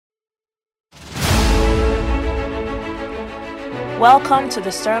Welcome to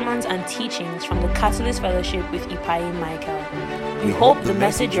the sermons and teachings from the Catalyst Fellowship with Ipayi Michael. We hope the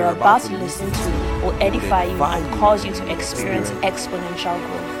message you're about to listen to will edify you and cause you to experience exponential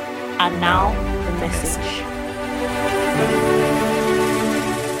growth. And now, the message.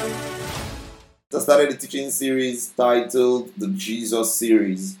 I started a teaching series titled the Jesus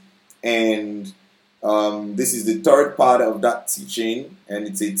series, and this is the third part of that teaching, and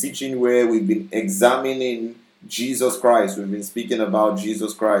it's a teaching where we've been examining Jesus Christ. We've been speaking about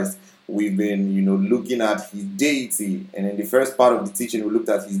Jesus Christ. We've been, looking at his deity, and in the first part of the teaching, we looked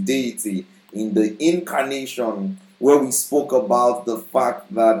at his deity in the incarnation, where we spoke about the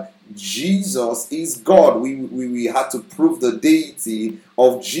fact that Jesus is God. We had to prove the deity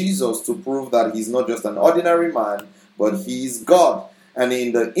of Jesus to prove that he's not just an ordinary man, but he is God. And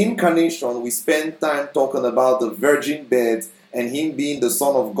in the incarnation, we spent time talking about the virgin birth and him being the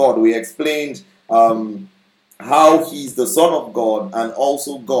Son of God. We explained how he's the Son of God and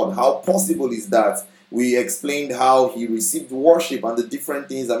also God. How possible is that? We explained how he received worship and the different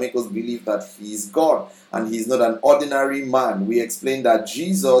things that make us believe that he is God and he's not an ordinary man. We explained that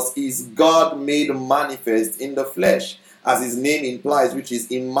Jesus is God made manifest in the flesh, as his name implies, which is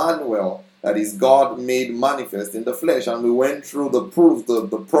Emmanuel, that is God made manifest in the flesh. And we went through the proofs,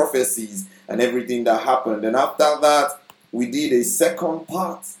 the prophecies and everything that happened. And after that, we did a second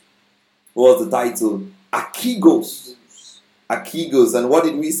part. What was the title? Akigos. Akigos. And what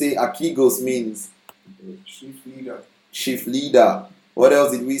did we say Akigos means? Chief leader. Chief leader. What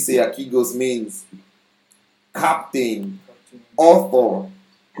else did we say Akigos means? Captain. Author.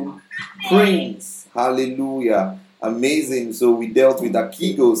 Prince. Hallelujah. Amazing. So we dealt with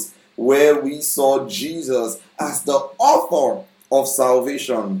Akigos, where we saw Jesus as the author of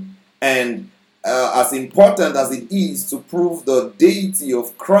salvation. And as important as it is to prove the deity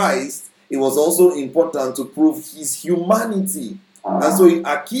of Christ, it was also important to prove his humanity. And so in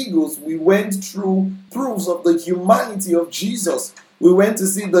Akigos, we went through proofs of the humanity of Jesus. We went to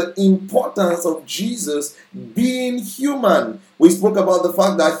see the importance of Jesus being human. We spoke about the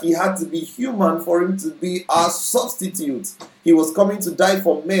fact that he had to be human for him to be our substitute. He was coming to die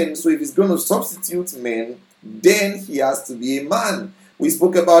for men, so if he's going to substitute men, then he has to be a man. We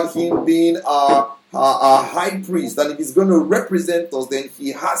spoke about him being our high priest, and if he's going to represent us, then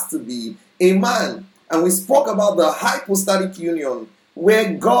he has to be a man. And we spoke about the hypostatic union,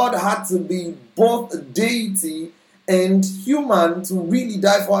 where God had to be both deity and human to really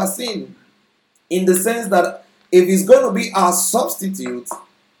die for our sin. In the sense that if he's going to be our substitute,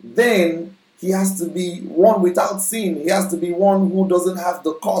 then he has to be one without sin. He has to be one who doesn't have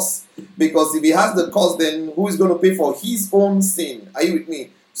the cost. Because if he has the cost, then who is going to pay for his own sin? Are you with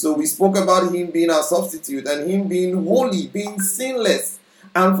me? So we spoke about him being our substitute and him being holy, being sinless.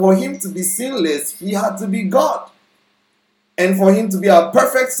 And for him to be sinless, he had to be God. And for him to be our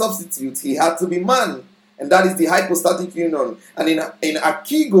perfect substitute, he had to be man. And that is the hypostatic union. And in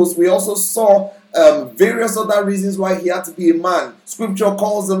Akigos, we also saw various other reasons why he had to be a man. Scripture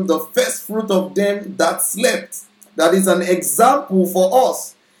calls him the first fruit of them that slept. That is an example for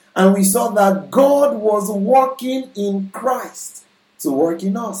us. And we saw that God was working in Christ to work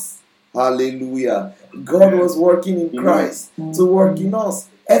in us. Hallelujah. God was working in Christ to work in us.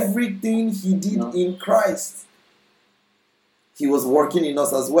 Everything he did in Christ, he was working in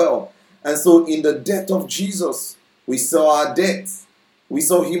us as well. And so in the death of Jesus, we saw our death. We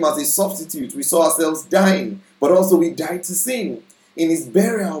saw him as a substitute. We saw ourselves dying, but also we died to sin. In his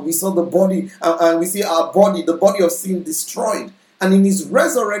burial, we saw the body, and we see our body, the body of sin destroyed. And in his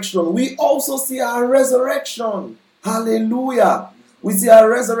resurrection, we also see our resurrection. Hallelujah. We see our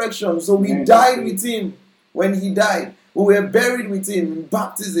resurrection. So we died with him when he died. We were buried with him in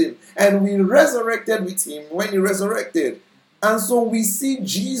baptism. And we resurrected with him when he resurrected. And so we see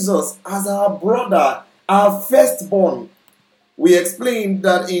Jesus as our brother, our firstborn. We explained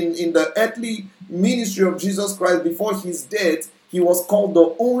that in the earthly ministry of Jesus Christ before his death, he was called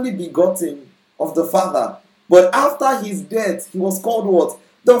the only begotten of the Father. But after his death, he was called what?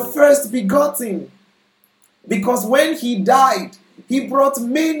 The first begotten. Because when he died, he brought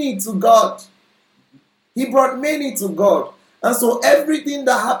many to God. He brought many to God. And so everything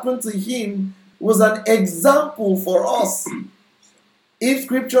that happened to him was an example for us. If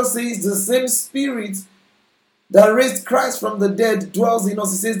scripture says the same spirit that raised Christ from the dead dwells in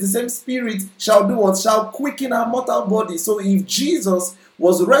us, it says the same spirit shall do what? Shall quicken our mortal body. So if Jesus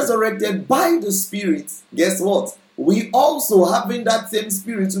was resurrected by the spirit, guess what? We also, having that same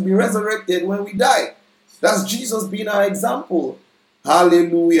spirit, will be resurrected when we die. That's Jesus being our example.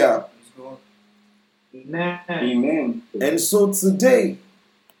 Hallelujah. Amen. Amen. And so today,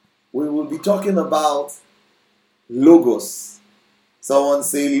 we will be talking about LOGOS. Someone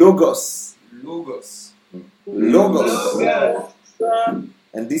say logos. Logos. Logos.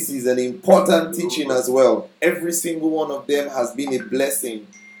 And this is an important teaching as well. Every single one of them has been a blessing.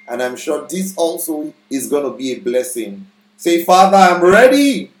 And I'm sure this also is going to be a blessing. Say, Father, I'm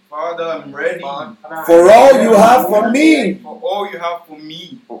ready. Father, I'm ready. For all you have for me. For all you have for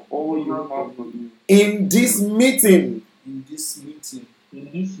me. For all you have for me. In this meeting. In this meeting.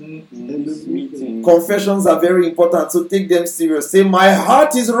 In this meeting. Confessions are very important, so take them serious. Say, my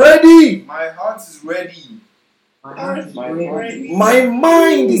heart is ready. My heart is ready. My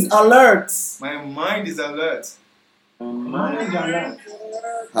mind is alert. My mind is alert.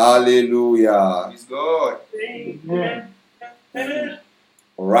 Hallelujah. Praise God.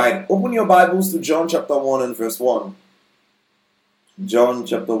 Alright, open your Bibles to John chapter 1 and verse 1. John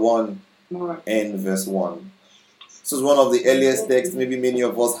chapter 1 and verse 1. This is one of the earliest texts maybe many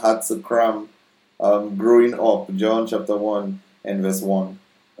of us had to cram growing up. John chapter 1 and verse 1.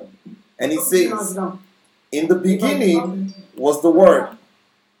 And it says, in the beginning was the Word,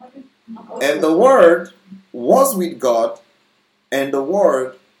 and the Word was with God, and the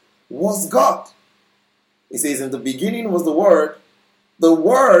Word was God. It says, in the beginning was the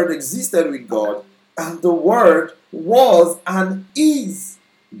Word existed with God, and the Word was and is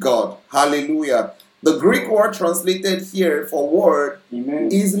God. Hallelujah. The Greek word translated here for word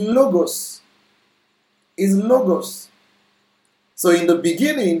is logos. Is logos. So in the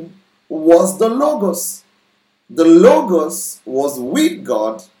beginning was the Logos. The Logos was with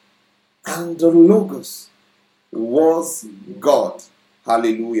God, and the Logos was God.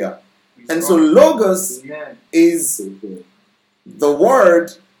 Hallelujah. And so Logos is the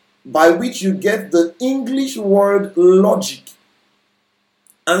word by which you get the English word logic.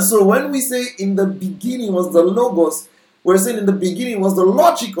 And so when we say in the beginning was the Logos, we're saying in the beginning was the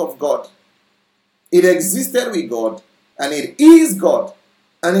logic of God. It existed with God, and it is God.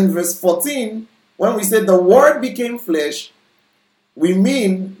 And in verse 14, when we say the Word became flesh, we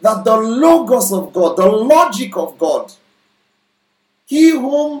mean that the Logos of God, the logic of God, He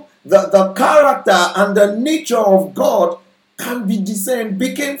whom the character and the nature of God can be discerned,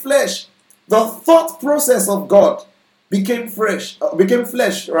 became flesh. The thought process of God became flesh,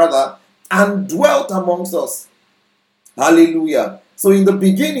 and dwelt amongst us. Hallelujah. So in the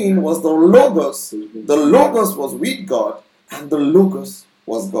beginning was the Logos. The Logos was with God, and the Logos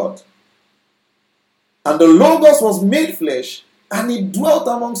was God. And the Logos was made flesh, and it dwelt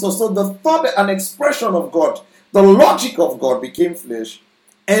amongst us. So the thought and expression of God, the logic of God became flesh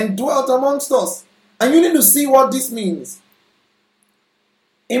and dwelt amongst us. And you need to see what this means.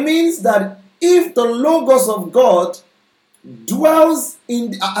 It means that if the Logos of God has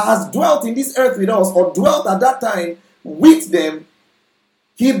dwelt in this earth with us, or dwelt at that time with them,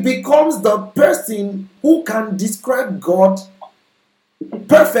 He becomes the person who can describe God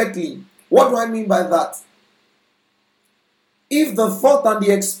perfectly. What do I mean by that? If the thought and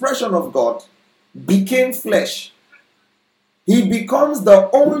the expression of God became flesh, He becomes the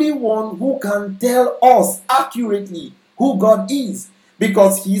only one who can tell us accurately who God is,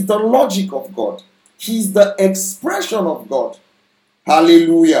 because He's the logic of God. He's the expression of God.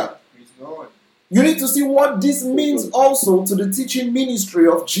 Hallelujah. Praise God. You need to see what this means also to the teaching ministry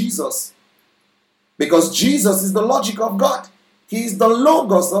of Jesus. Because Jesus is the logic of God. He is the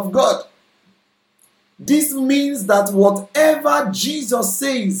Logos of God. This means that whatever Jesus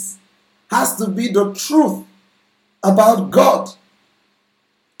says has to be the truth about God.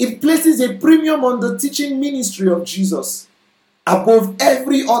 It places a premium on the teaching ministry of Jesus above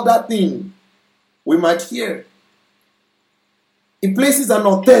every other thing we might hear. It places an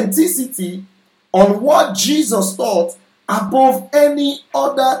authenticity on what Jesus taught above any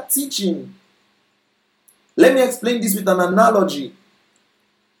other teaching. Let me explain this with an analogy.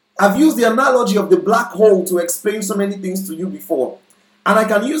 I've used the analogy of the black hole to explain so many things to you before. And I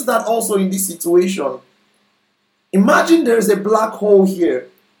can use that also in this situation. Imagine there is a black hole here,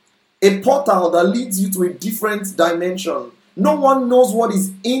 a portal that leads you to a different dimension. No one knows what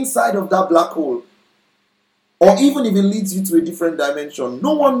is inside of that black hole. Or even if it leads you to a different dimension,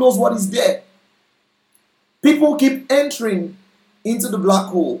 no one knows what is there. People keep entering into the black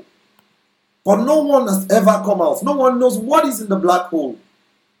hole, but no one has ever come out. No one knows what is in the black hole.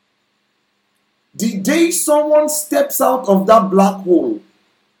 The day someone steps out of that black hole,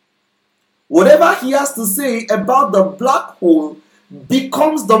 whatever he has to say about the black hole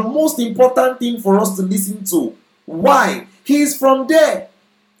becomes the most important thing for us to listen to. Why? He is from there.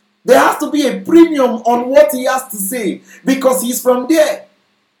 There has to be a premium on what he has to say, because he's from there.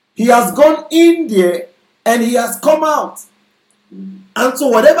 He has gone in there and he has come out. And so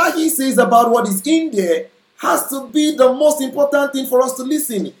whatever he says about what is in there has to be the most important thing for us to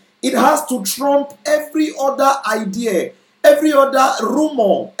listen. It has to trump every other idea, every other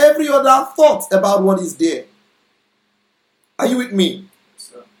rumor, every other thought about what is there. Are you with me?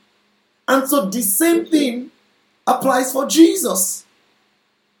 Sir. And so the same thing applies for Jesus.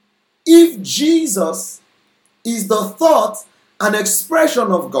 If Jesus is the thought and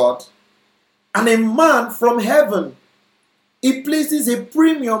expression of God and a man from heaven, he places a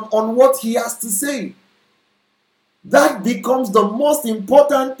premium on what he has to say. That becomes the most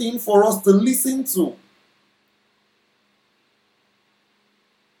important thing for us to listen to.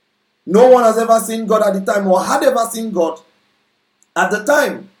 No one has ever seen God at the time or had ever seen God at the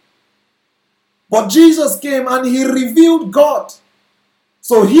time. But Jesus came and he revealed God.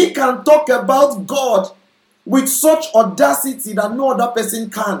 So he can talk about God with such audacity that no other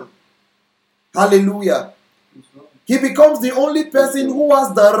person can. Hallelujah. He becomes the only person who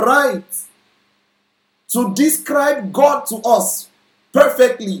has the right to describe God to us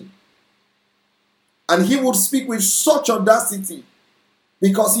perfectly. And he would speak with such audacity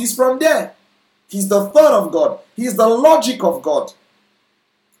because he's from there. He's the thought of God. He's the logic of God.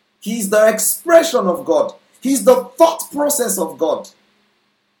 He's the expression of God. He's the thought process of God.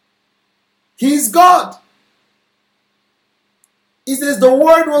 He's God. He says the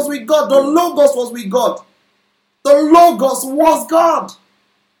Word was with God. The Logos was with God. The Logos was God.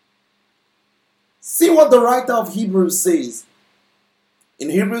 See what the writer of Hebrews says. In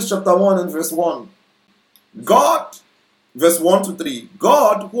Hebrews chapter 1 and verse 1. God, verse 1 to 3.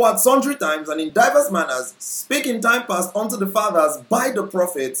 God, who at sundry times and in diverse manners spake in time past unto the fathers by the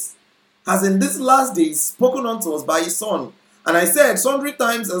prophets, has in these last days spoken unto us by his Son. And I said, sundry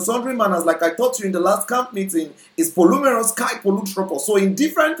times and sundry manners, like I taught you in the last camp meeting, is polymeros kai polutropos. So in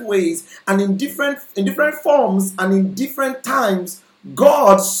different ways and in different forms and in different times,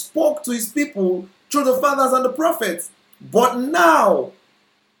 God spoke to his people through the fathers and the prophets. But now,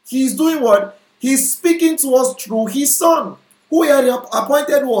 he's doing what? He's speaking to us through his Son, who he had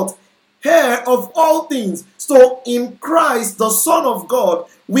appointed what? Heir of all things. So in Christ, the Son of God,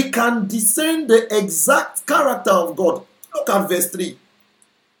 we can discern the exact character of God. Look at verse 3.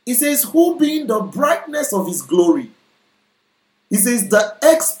 It says, who being the brightness of his glory. He says, the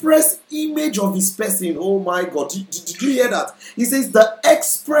express image of his person. Oh my God. Did you hear that? He says, the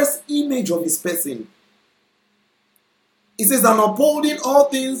express image of his person. He says, and upholding all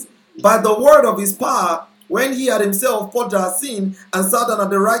things by the word of his power, when he had himself purged our sin and sat down at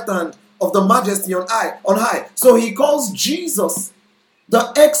the right hand of the majesty on high. So he calls Jesus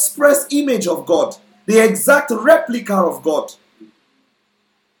the express image of God, the exact replica of God.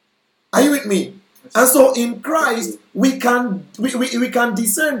 Are you with me? And so in Christ, we can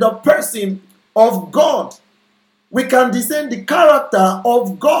discern the person of God. We can discern the character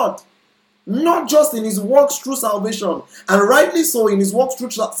of God. Not just in his works through salvation. And rightly so, in his works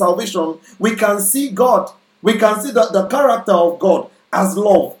through salvation, we can see God. We can see the character of God as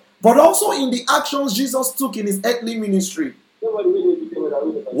love. But also in the actions Jesus took in his earthly ministry.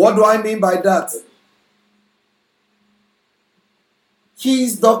 What do I mean by that? He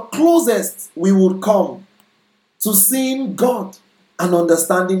is the closest we would come to seeing God and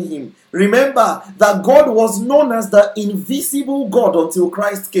understanding him. Remember that God was known as the invisible God until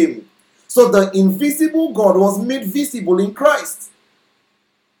Christ came. So the invisible God was made visible in Christ.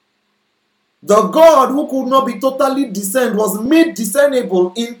 The God who could not be totally discerned was made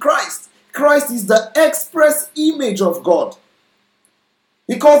discernible in Christ. Christ is the express image of God.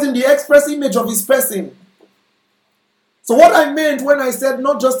 He calls him the express image of his person. So what I meant when I said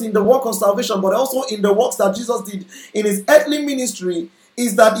not just in the work of salvation, but also in the works that Jesus did in his earthly ministry,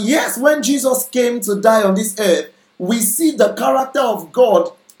 is that yes, when Jesus came to die on this earth, we see the character of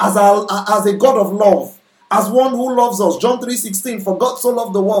God as a God of love, as one who loves us. John 3:16, for God so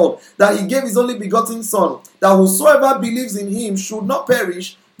loved the world that he gave his only begotten Son, that whosoever believes in him should not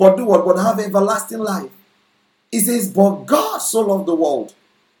perish, but do what? But have everlasting life. It says, but God so loved the world.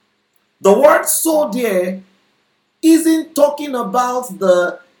 The word so there isn't talking about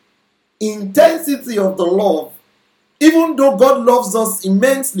the intensity of the love. Even though God loves us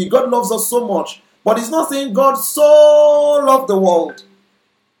immensely, God loves us so much, but he's not saying God so loved the world.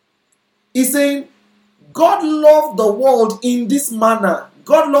 He's saying God loved the world in this manner.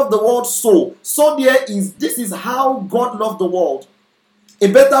 God loved the world so. So this is how God loved the world. A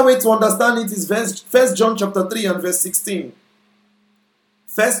better way to understand it is 1 John chapter 3 and verse 16.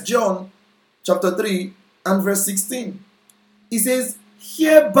 1 John chapter 3 and verse 16. It says,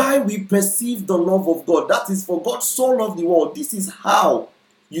 hereby we perceive the love of God. That is, for God so loved the world. This is how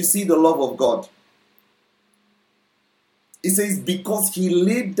you see the love of God. It says, because he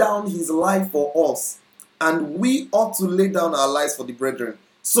laid down his life for us, and we ought to lay down our lives for the brethren.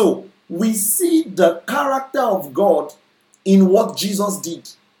 So, we see the character of God in what Jesus did.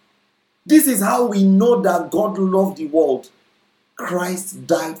 This is how we know that God loved the world. Christ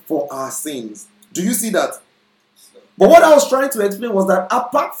died for our sins. Do you see that? But what I was trying to explain was that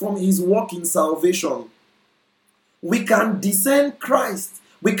apart from his work in salvation, we can discern Christ,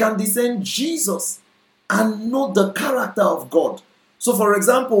 we can discern Jesus, and know the character of God. So for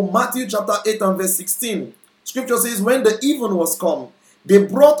example, Matthew chapter 8 and verse 16, scripture says, when the even was come, they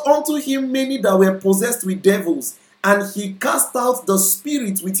brought unto him many that were possessed with devils, and he cast out the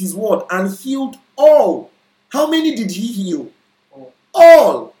spirit with his word, and healed all. How many did he heal?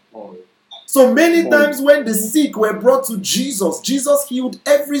 All. So many times when the sick were brought to Jesus, Jesus healed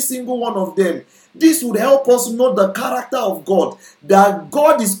every single one of them. This would help us know the character of God, that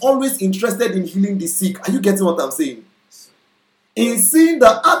God is always interested in healing the sick. Are you getting what I'm saying? In seeing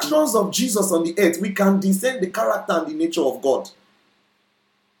the actions of Jesus on the earth, we can discern the character and the nature of God.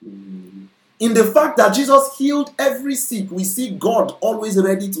 In the fact that Jesus healed every sick, we see God always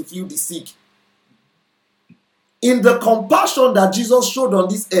ready to heal the sick. In the compassion that Jesus showed on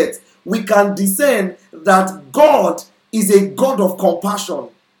this earth, we can discern that God is a God of compassion.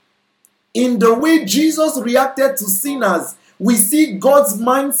 In the way Jesus reacted to sinners, we see God's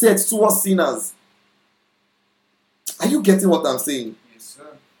mindset towards sinners. Are you getting what I'm saying? Yes,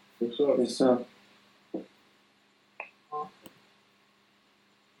 sir. Yes, sir. Yes, sir.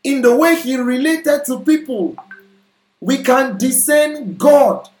 In the way he related to people, we can discern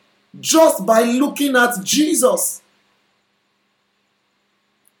God just by looking at Jesus.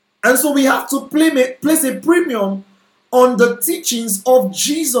 And so we have to place a premium on the teachings of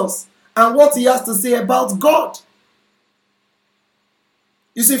Jesus and what he has to say about God.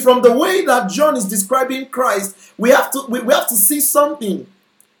 You see, from the way that John is describing Christ, we have to see something.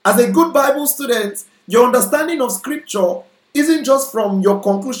 As a good Bible student, your understanding of Scripture isn't just from your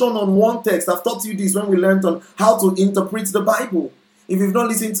conclusion on one text. I've taught you this when we learned on how to interpret the Bible. If you've not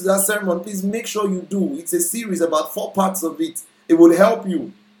listened to that sermon, please make sure you do. It's a series, about 4 parts of it. It will help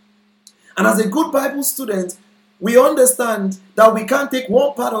you. And as a good Bible student, we understand that we can't take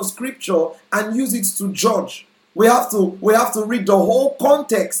one part of Scripture and use it to judge. We have to read the whole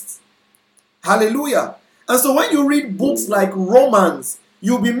context. Hallelujah. And so when you read books like Romans,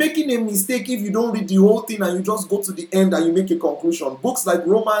 you'll be making a mistake if you don't read the whole thing and you just go to the end and you make a conclusion. Books like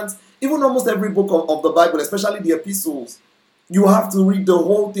Romans, even almost every book of the Bible, especially the epistles, you have to read the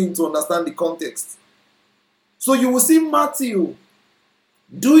whole thing to understand the context. So you will see Matthew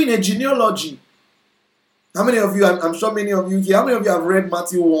doing a genealogy. How many of you, I'm sure many of you here, how many of you have read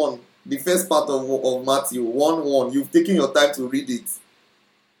Matthew 1? The first part of Matthew 1:1. You've taken your time to read it.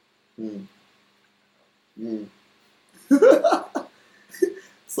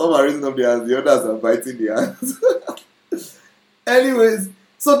 Some are raising up their hands, the others are biting their hands. Anyways,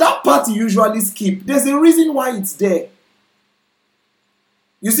 so that part you usually skip. There's a reason why it's there.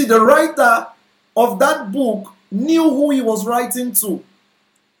 You see, the writer of that book knew who he was writing to.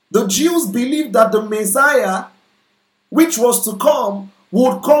 The Jews believed that the Messiah, which was to come,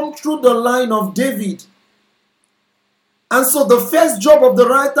 would come through the line of David. And so the first job of the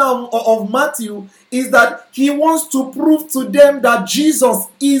writer of Matthew is that he wants to prove to them that Jesus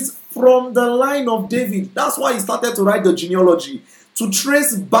is from the line of David. That's why he started to write the genealogy, to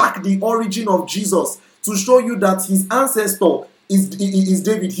trace back the origin of Jesus, to show you that his ancestor is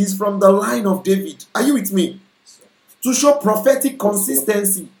David. He's from the line of David. Are you with me? To show prophetic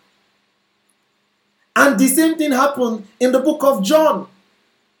consistency. And the same thing happened in the book of John.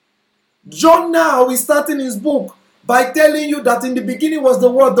 John now is starting his book by telling you that in the beginning was the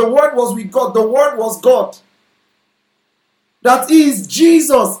Word was with God, the Word was God. That is,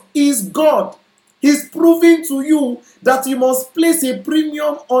 Jesus is God. He's proving to you that you must place a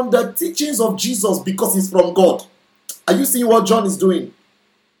premium on the teachings of Jesus because he's from God. Are you seeing what John is doing?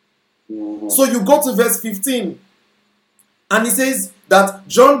 So you go to verse 15, and he says that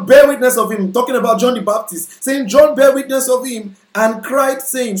John bare witness of him, talking about John the Baptist, saying John bare witness of him and cried,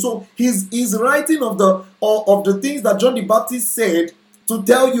 saying. So he's writing of the things that John the Baptist said to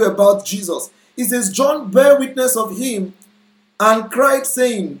tell you about Jesus. He says John bare witness of him and cried,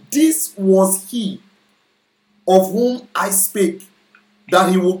 saying, this was he of whom I spake,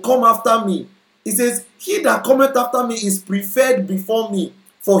 that he will come after me. He says, he that cometh after me is preferred before me,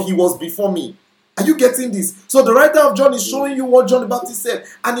 for he was before me. Are you getting this? So the writer of John is showing you what John the Baptist said.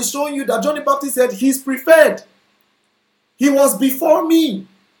 And he's showing you that John the Baptist said he's preferred. He was before me.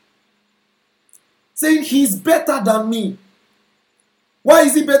 Saying he's better than me. Why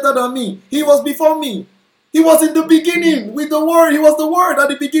is he better than me? He was before me. He was in the beginning with the Word. He was the Word at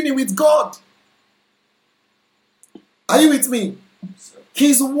the beginning with God. Are you with me?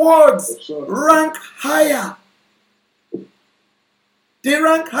 His words rank higher. They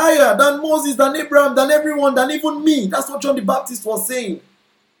rank higher than Moses, than Abraham, than everyone, than even me. That's what John the Baptist was saying.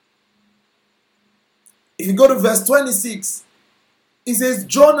 If you go to verse 26, it says,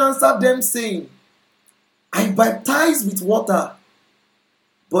 John answered them saying, I baptize with water,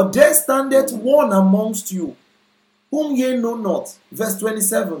 but there standeth one amongst you, whom ye know not. Verse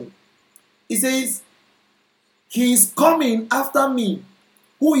 27. It says, he is coming after me,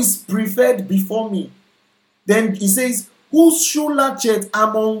 who is preferred before me. Then he says, whose shoe latchet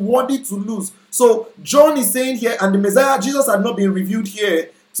am unworthy to loose. So John is saying here, and the Messiah, Jesus, had not been revealed here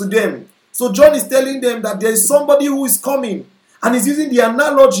to them. So John is telling them that there is somebody who is coming, and he's using the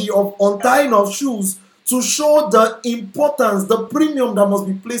analogy of untying of shoes to show the importance, the premium that must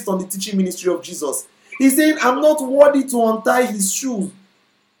be placed on the teaching ministry of Jesus. He's saying, I'm not worthy to untie his shoes.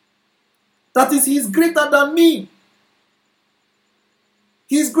 That is, he's greater than me.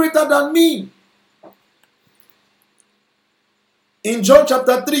 He's greater than me. In John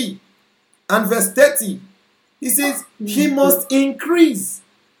chapter 3 and verse 30, he says, he must increase,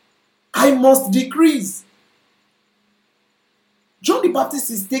 I must decrease. John the Baptist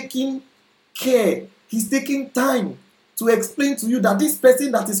is taking care, he's taking time to explain to you that this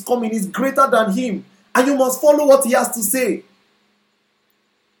person that is coming is greater than him, and you must follow what he has to say.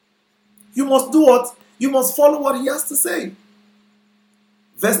 You must do what? You must follow what he has to say.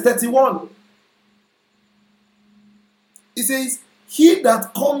 Verse 31. It says, he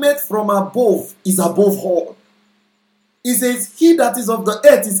that cometh from above is above all. It says, he that is of the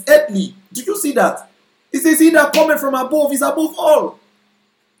earth is earthly. Do you see that? It says, he that cometh from above is above all.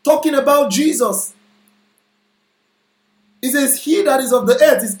 Talking about Jesus. It says, he that is of the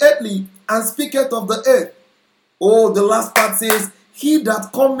earth is earthly, and speaketh of the earth. Oh, the last part says, he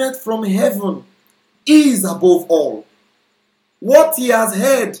that cometh from heaven is above all. What he has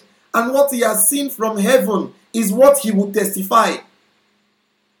heard and what he has seen from heaven is what he will testify.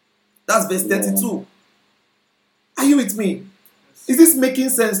 That's verse 32. Are you with me? Is this making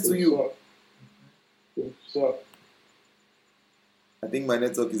sense to you? Sir. I think my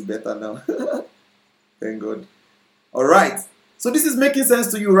network is better now. Thank God. All right. So this is making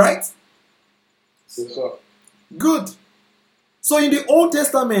sense to you, right? Yes, sir. Good. So in the Old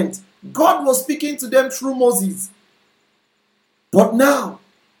Testament, God was speaking to them through Moses. But now,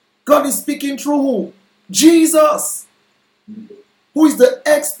 God is speaking through who? Jesus, who is the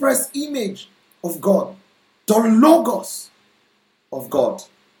express image of God, the Logos of God.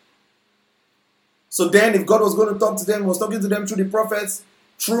 So then, if God was going to talk to them, he was talking to them through the prophets,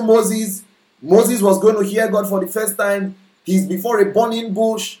 through Moses. Moses was going to hear God for the first time. He's before a burning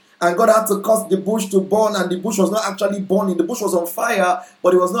bush, and God had to cause the bush to burn, and the bush was not actually burning. The bush was on fire,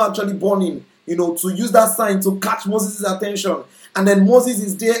 but it was not actually burning, to use that sign to catch Moses' attention. And then Moses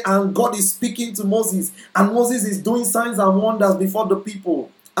is there, and God is speaking to Moses, and Moses is doing signs and wonders before the people,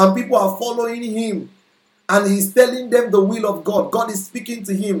 and people are following him, and he's telling them the will of God. God is speaking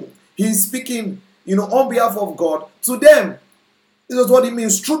to him. He's speaking, on behalf of God to them. This is what it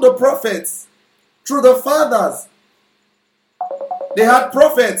means through the prophets, through the fathers. They had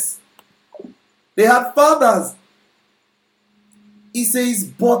prophets. They had fathers. He says,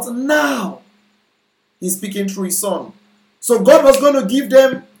 but now he's speaking through his son. So God was going to give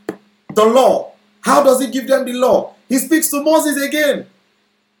them the law. How does he give them the law? He speaks to Moses again.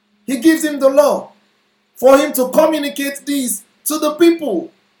 He gives him the law for him to communicate this to the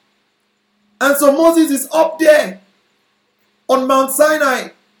people. And so Moses is up there on Mount Sinai,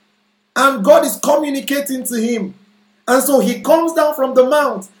 and God is communicating to him. And so he comes down from the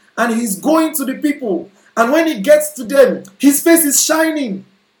mount, and he's going to the people. And when he gets to them, his face is shining.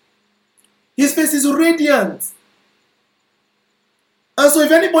 His face is radiant. And so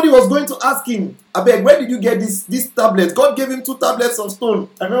if anybody was going to ask him, I beg, where did you get this tablet? God gave him 2 tablets of stone.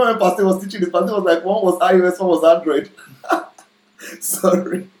 I remember when Pastor was teaching this, Pastor was like, one was iOS, one was Android.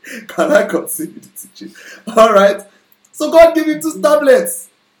 Sorry. Can I continue the teaching? Alright. So God gave him 2 tablets.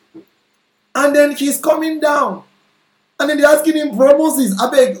 And then he's coming down. And then they're asking him, bro Moses,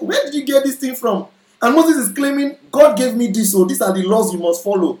 I beg, where did you get this thing from? And Moses is claiming, God gave me this, so these are the laws you must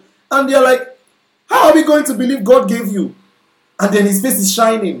follow. And they're like, how are we going to believe God gave you? And then his face is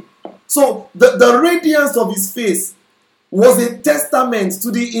shining. So the radiance of his face was a testament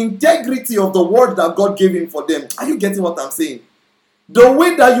to the integrity of the word that God gave him for them. Are you getting what I'm saying? The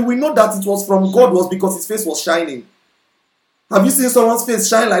way that you will know that it was from God was because his face was shining. Have you seen someone's face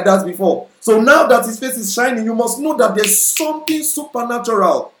shine like that before? So now that his face is shining, you must know that there's something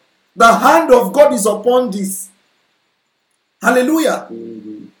supernatural. The hand of God is upon this. Hallelujah.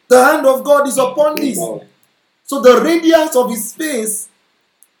 The hand of God is upon this. So the radiance of his face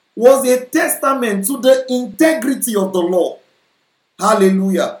was a testament to the integrity of the law.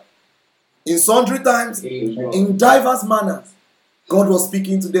 Hallelujah. In sundry times, in diverse manners, God was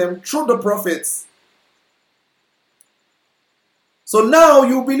speaking to them through the prophets. So now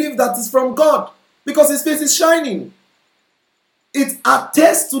you believe that it's from God because his face is shining. It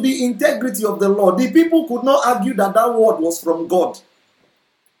attests to the integrity of the law. The people could not argue that that word was from God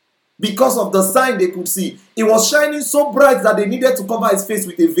because of the sign they could see. It was shining so bright that they needed to cover his face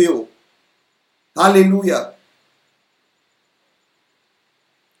with a veil. Hallelujah.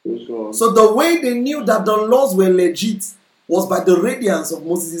 So the way they knew that the laws were legit was by the radiance of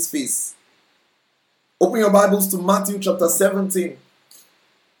Moses' face. Open your Bibles to Matthew chapter 17.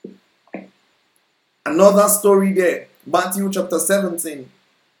 Another story there. Matthew chapter 17.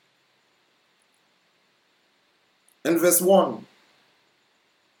 And verse 1.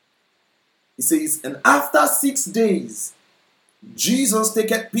 It says, "And after 6 days, Jesus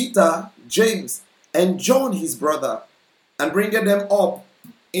taketh Peter, James, and John his brother, and bringeth them up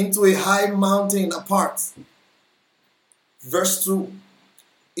into a high mountain apart." Verse 2.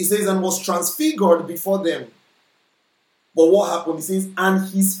 It says, "And was transfigured before them." But what happened? It says, "And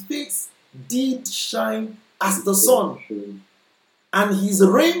his face did shine as the sun, and his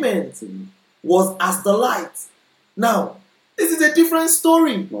raiment was as the light." Now, this is a different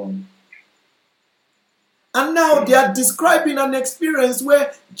story. And now they are describing an experience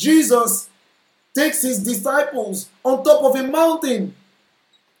where Jesus takes his disciples on top of a mountain,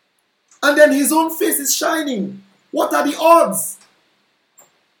 and then his own face is shining. What are the odds?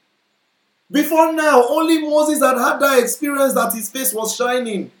 Before now, only Moses had had that experience that his face was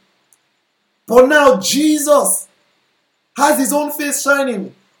shining. But now Jesus has his own face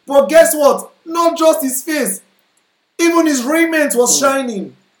shining. But guess what? Not just his face. Even his raiment was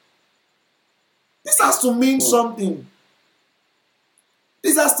shining. This has to mean something.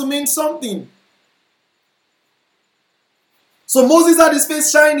 This has to mean something. So Moses had his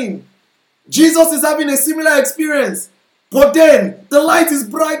face shining. Jesus is having a similar experience. But then the light is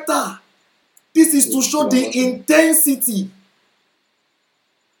brighter. This is to show the intensity.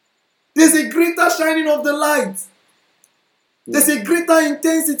 There's a greater shining of the light. There's a greater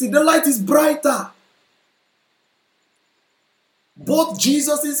intensity. The light is brighter. Both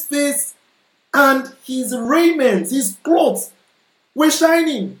Jesus' face and his raiment, his clothes, were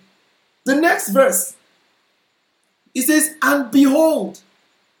shining. The next verse, it says, "And behold,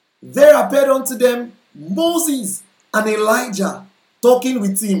 there appeared unto them Moses and Elijah talking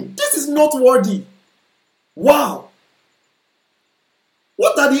with him." This is noteworthy. Wow.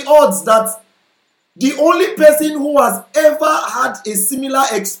 What are the odds that the only person who has ever had a similar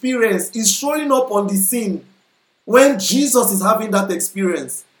experience is showing up on the scene when Jesus is having that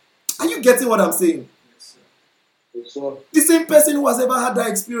experience? Are you getting what I'm saying? Yes, sir. The same person who has ever had that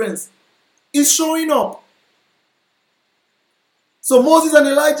experience is showing up. So Moses and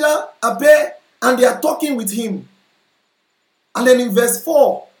Elijah appear and they are talking with him. And then in verse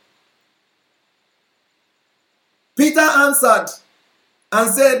 4, Peter answered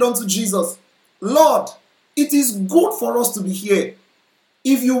and said unto Jesus, "Lord, it is good for us to be here.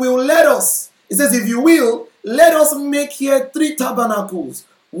 If you will let us," it says, "if you will, let us make here 3 tabernacles,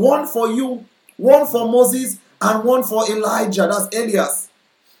 one for you, one for Moses, and one for Elijah," that's Elias.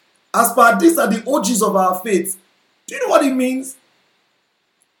 As per these are the OGs of our faith. Do you know what it means?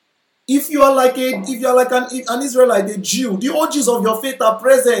 If you are like an Israelite, a Jew, the OGs of your faith are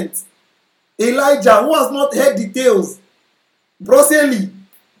present. Elijah, who has not heard details, Brosely,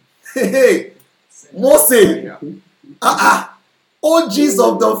 Moses, OGs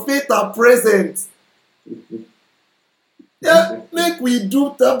of the faith are present. Yeah, make we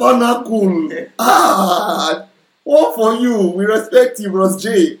do tabernacle. One for you. We respect you, Bros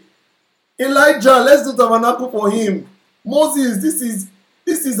J. Elijah, let's do tabernacle for him. Moses,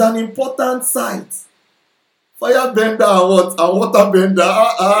 this is an important site. Fire bender and what? And water bender.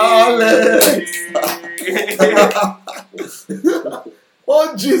 Alex.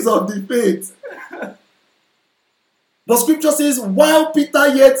 OGs of the faith. But scripture says, while Peter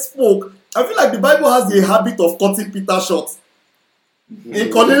yet spoke, I feel like the Bible has the habit of cutting Peter short. In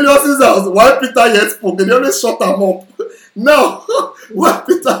Cornelius' house, while Peter yet spoke, they always shut him up. Now, while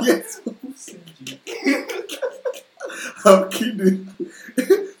Peter yet spoke, I'm kidding.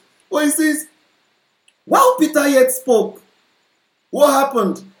 But he says, while Peter yet spoke, what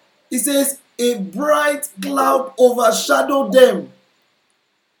happened? He says, a bright cloud overshadowed them.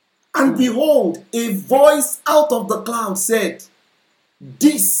 And behold, a voice out of the cloud said,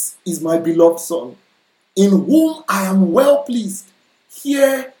 "This is my beloved Son, in whom I am well pleased.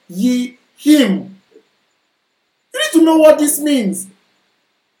 Hear ye him." to know what this means.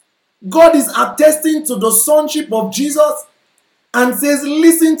 God is attesting to the sonship of Jesus and says,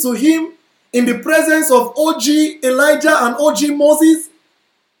 listen to him in the presence of OG Elijah and OG Moses.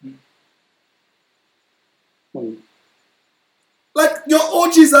 Like, your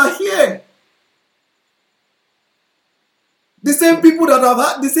OGs are here. The same people that have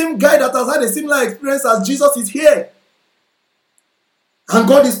had, the same guy that has had a similar experience as Jesus is here. And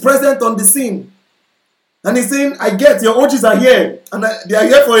God is present on the scene. And he's saying, I get your OGs are here. And they are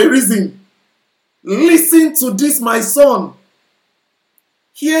here for a reason. Listen to this, my son.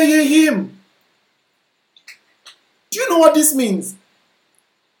 Hear ye him. Do you know what this means?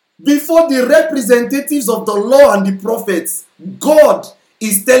 Before the representatives of the law and the prophets, God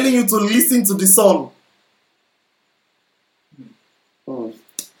is telling you to listen to the Son.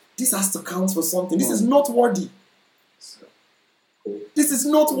 This has to count for something. This is noteworthy. This is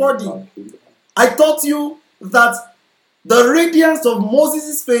noteworthy. I taught you that the radiance of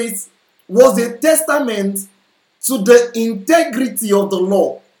Moses' face was a testament to the integrity of the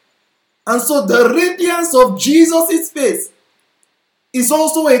law. And so the radiance of Jesus' face is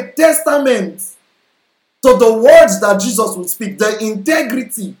also a testament to the words that Jesus will speak, the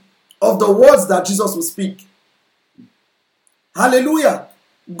integrity of the words that Jesus will speak. Hallelujah.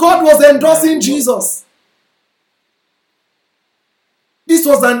 God was endorsing Jesus. This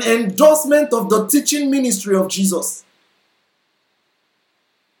was an endorsement of the teaching ministry of Jesus.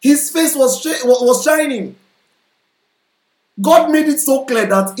 His face was shining. God made it so clear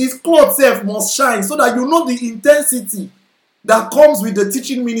that his clothes self must shine so that you know the intensity that comes with the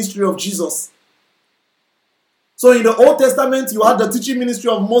teaching ministry of Jesus. So in the Old Testament, you had the teaching ministry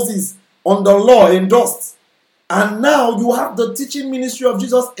of Moses on the law endorsed. And now you have the teaching ministry of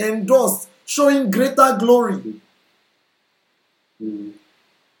Jesus endorsed, showing greater glory. You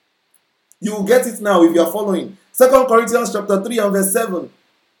will get it now if you are following. 2 Corinthians chapter 3 and verse 7.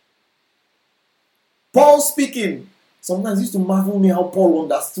 Paul speaking. Sometimes it used to marvel me how Paul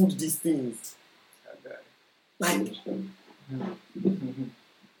understood these things. Like,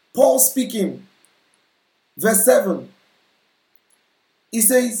 Paul speaking. Verse 7. He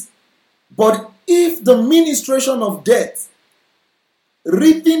says, but if the ministration of death,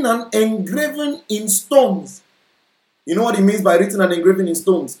 written and engraven in stones, you know what he means by written and engraven in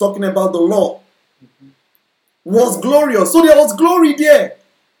stones? Talking about the law. Was glorious. So there was glory there.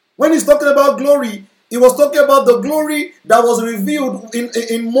 When he's talking about glory, he was talking about the glory that was revealed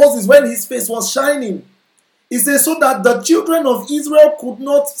in Moses when his face was shining. He says, so that the children of Israel could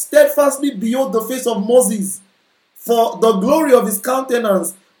not steadfastly behold the face of Moses for the glory of his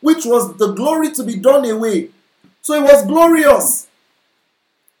countenance, which was the glory to be done away. So it was glorious.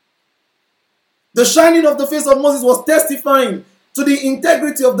 The shining of the face of Moses was testifying to the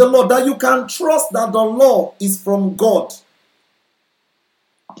integrity of the law, that you can trust that the law is from God.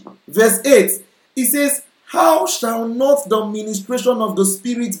 Verse 8, he says, how shall not the ministration of the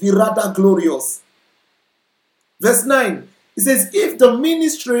Spirit be rather glorious? Verse 9, he says, if the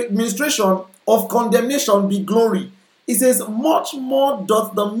ministration of condemnation be glory, he says, much more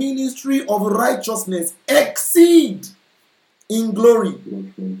doth the ministry of righteousness exceed in glory.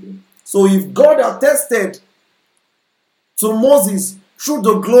 So if God attested to Moses through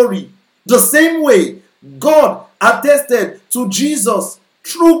the glory, the same way God attested to Jesus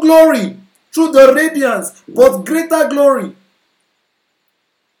through glory, through the radiance, but greater glory.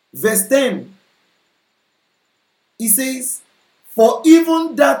 Verse 10, he says, for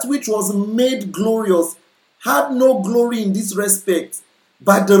even that which was made glorious had no glory in this respect,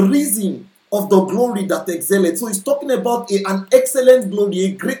 by the reason of the glory that excelled. So he's talking about an excellent glory,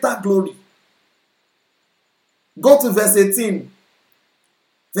 a greater glory. Go to verse 18.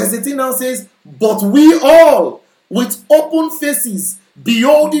 Verse 18 now says, but we all, with open faces,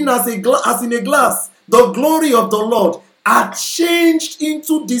 beholding as in a glass the glory of the Lord, are changed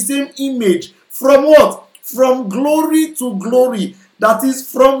into the same image. From what? From glory to glory. That is,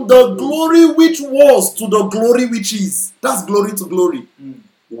 from the glory which was to the glory which is. That's glory to glory.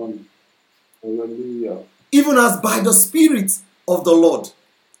 Hallelujah. Even as by the Spirit of the Lord.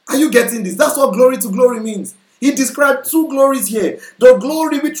 Are you getting this? That's what glory to glory means. He described two glories here. The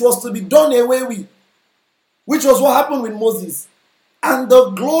glory which was to be done away with, which was what happened with Moses. And the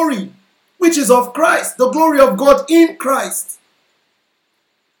glory which is of Christ, the glory of God in Christ.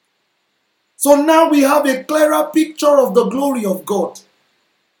 So now we have a clearer picture of the glory of God.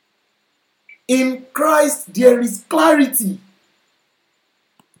 In Christ there is clarity.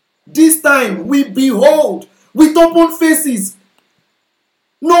 This time we behold with open faces,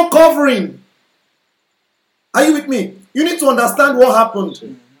 no covering. Are you with me? You need to understand what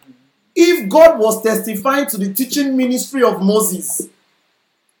happened. if God was testifying to the teaching ministry of Moses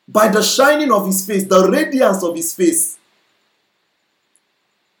by the shining of his face, the radiance of his face,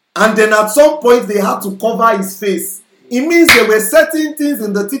 and then at some point they had to cover his face, it means there were certain things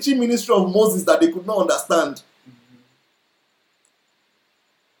in the teaching ministry of Moses that they could not understand.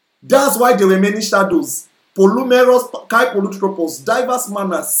 That's why there were many shadows, polumeros, kai polutropos, diverse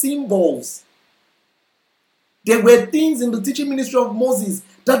manners, symbols. There were things in the teaching ministry of Moses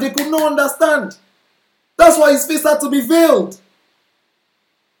that they could not understand. That's why his face had to be veiled.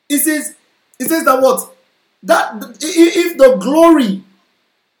 It says that what? That if the glory,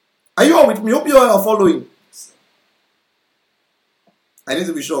 are you all with me? Hope you all are following. I need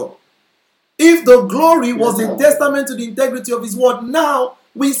to be sure. If the glory was a testament to the integrity of his word, now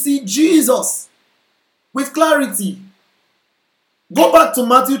we see Jesus with clarity. Go back to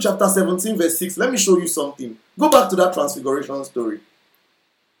Matthew chapter 17 verse 6. Let me show you something. Go back to that transfiguration story.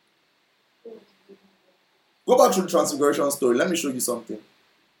 Go back to the transfiguration story. Let me show you something.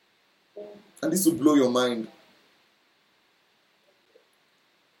 And this will blow your mind.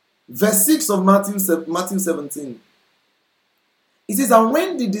 Verse 6 of Matthew 17. It says, and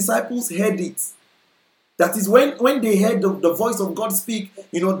when the disciples heard it, that is when they heard the voice of God speak,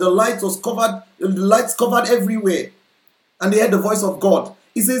 the lights covered everywhere, and they heard the voice of God.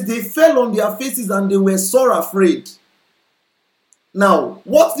 It says they fell on their faces and they were sore afraid. Now,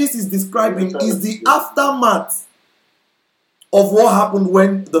 what this is describing is the aftermath of what happened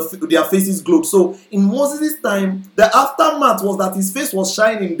when their faces glowed. So, in Moses' time, the aftermath was that his face was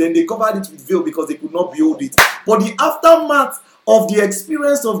shining, then they covered it with veil because they could not behold it. But the aftermath of the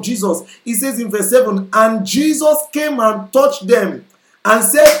experience of Jesus, he says in verse 7, and Jesus came and touched them and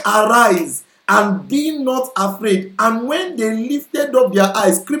said, arise and be not afraid. And when they lifted up their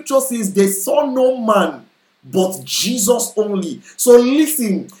eyes, scripture says they saw no man but Jesus only. So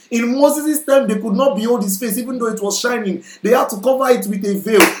listen, in Moses' time they could not behold his face even though it was shining. They had to cover it with a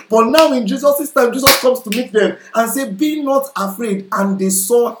veil. But now in Jesus' time, Jesus comes to meet them and say, be not afraid. And they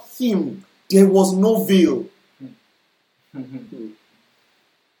saw him. There was no veil.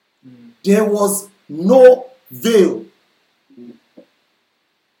 There was no veil.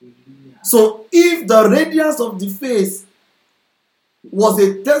 So if the radiance of the face was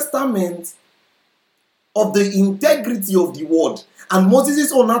a testament of the integrity of the word, and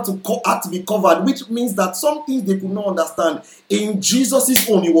Moses' own had to be covered, which means that some things they could not understand. In Jesus'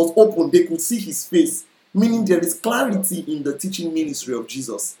 own, it was open. They could see his face, meaning there is clarity in the teaching ministry of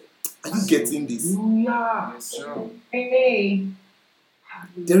Jesus. Are you getting this? Yes, sir. Hey.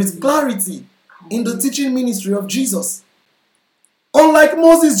 There is clarity in the teaching ministry of Jesus. Unlike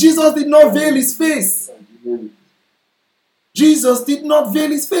Moses, Jesus did not veil his face. Jesus did not veil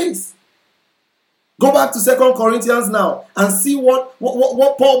his face. Go back to 2 Corinthians now and see what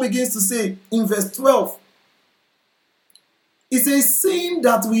Paul begins to say in verse 12. He says, seeing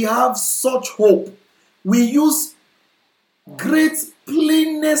that we have such hope, we use great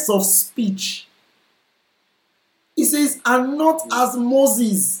plainness of speech. He says, and not as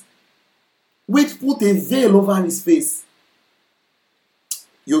Moses, which put a veil over his face.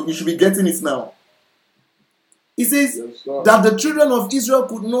 You should be getting it now. He says that the children of Israel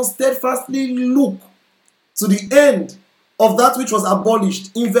could not steadfastly look to the end of that which was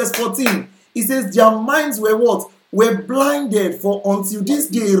abolished. In verse 14, he says their minds were what? Were blinded, for until this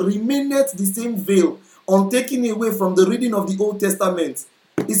day remaineth the same veil, untaken away from the reading of the Old Testament.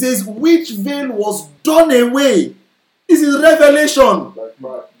 He says, which veil was done away. This is revelation.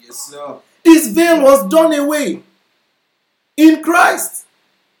 Yes, sir. This veil was done away in Christ.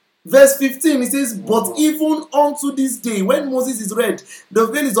 Verse 15, it says, but even unto this day, when Moses is read, the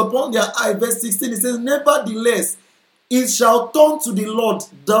veil is upon their eye. Verse 16, it says, nevertheless, it shall turn to the Lord,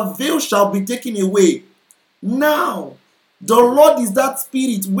 the veil shall be taken away. Now, the Lord is that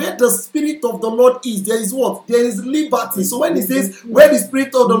spirit. Where the spirit of the Lord is, there is what? There is liberty. So when he says, where the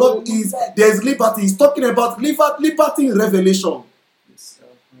spirit of the Lord is, there is liberty, he's talking about liberty in revelation. Yes,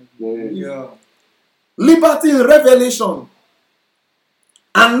 sir. Yeah. Liberty in revelation.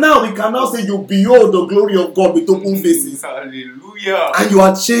 And now we can now say you behold the glory of God with open faces. Hallelujah. And you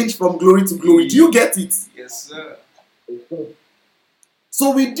are changed from glory to glory. Do you get it? Yes, sir.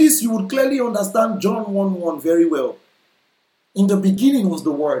 So with this, you would clearly understand John 1:1 very well. In the beginning was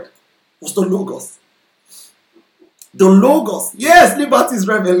the Word, was the Logos. The Logos, yes, liberty is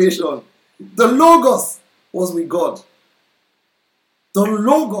revelation. The Logos was with God. The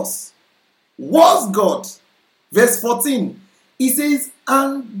Logos was God. Verse 14, he says,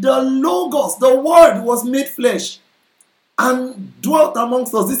 and the Logos, the Word, was made flesh and dwelt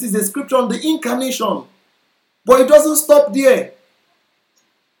amongst us. This is a scripture on the incarnation. But it doesn't stop there.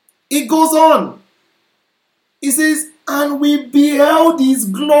 It goes on. It says, and we beheld his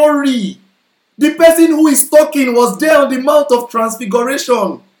glory. The person who is talking was there on the Mount of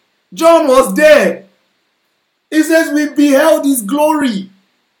Transfiguration. John was there. It says, we beheld his glory.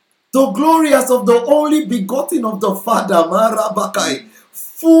 The glory as of the only begotten of the Father, Marabakai,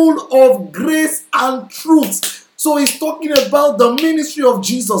 full of grace and truth. So he's talking about the ministry of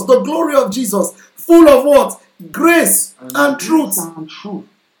Jesus, the glory of Jesus, full of what? Grace and truth.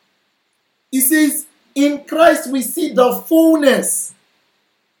 He says, in Christ we see the fullness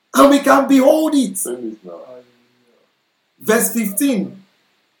and we can behold it. Verse 15.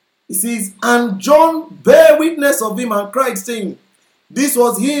 He says, and John bare witness of him and cried, saying, this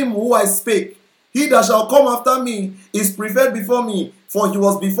was him who I spake. He that shall come after me is preferred before me, for he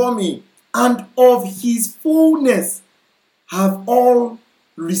was before me. And of his fullness have all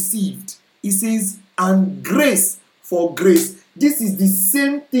received. He says, and grace for grace. This is the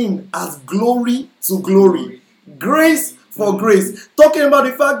same thing as glory to glory. Grace for grace. Talking about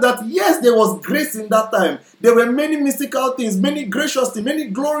the fact that yes, there was grace in that time. There were many mystical things, many gracious things, many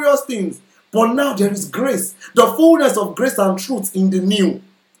glorious things. But now there is grace. The fullness of grace and truth in the new.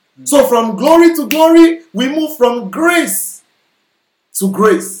 So from glory to glory, we move from grace to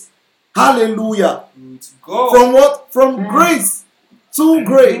grace. Hallelujah. From what? From grace to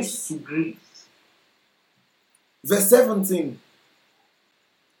grace. Verse 17.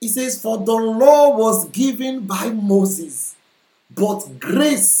 It says, for the law was given by Moses, but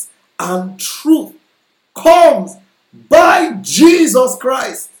grace and truth comes by Jesus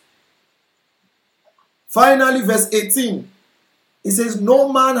Christ. Finally, verse 18. It says,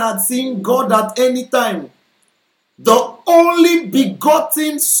 no man had seen God at any time. The only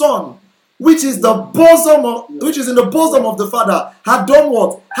begotten Son, which is in the bosom of the Father, had done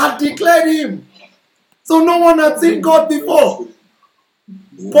what? Had declared him. So no one had seen God before.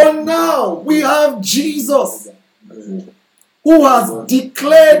 But now we have Jesus, who has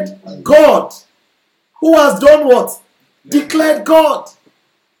declared God. Who has done what? Declared God.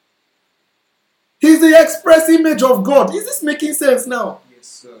 He's the express image of God. Is this making sense now? Yes,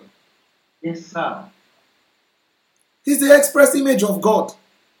 sir. Yes, sir. He's the express image of God.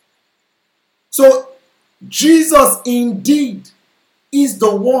 So, Jesus indeed is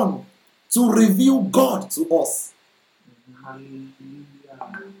the one to reveal God to us. Hallelujah.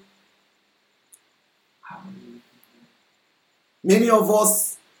 Many of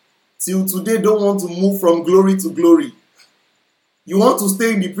us, till today, don't want to move from glory to glory. You want to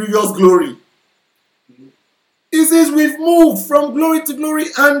stay in the previous glory. It says we've moved from glory to glory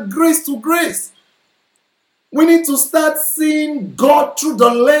and grace to grace. We need to start seeing God through the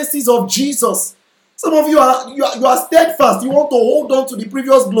lenses of Jesus. Some of you are steadfast. You want to hold on to the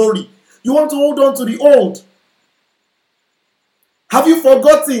previous glory. You want to hold on to the old. Have you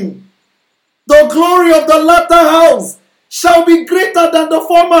forgotten? The glory of the latter house shall be greater than the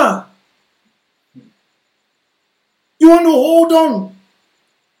former. You want to hold on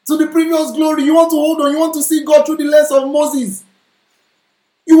to the previous glory. You want to hold on. You want to see God through the lens of Moses.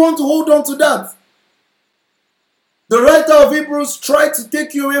 You want to hold on to that. The writer of Hebrews tried to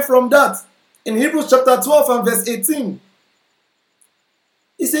take you away from that. In Hebrews chapter 12 and verse 18.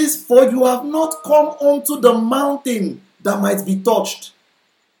 He says, for you have not come unto the mountain that might be touched,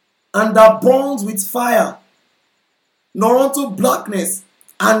 and that burns with fire, nor unto blackness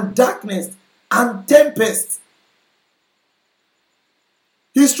and darkness and tempest.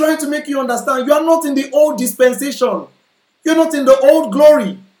 He's trying to make you understand you are not in the old dispensation. You're not in the old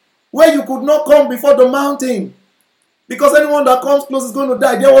glory where you could not come before the mountain because anyone that comes close is going to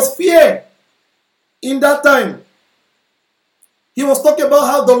die. There was fear in that time. He was talking about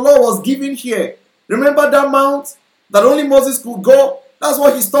how the law was given here. Remember that mount that only Moses could go? That's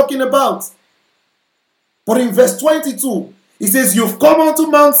what he's talking about. But in verse 22, he says, you've come unto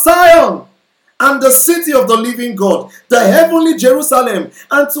Mount Zion and the city of the living God, the heavenly Jerusalem,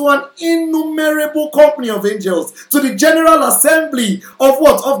 and to an innumerable company of angels, to the general assembly of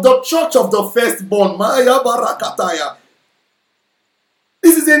what? Of the church of the firstborn. Maya Barakataya.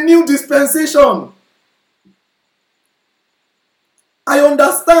 This is a new dispensation. I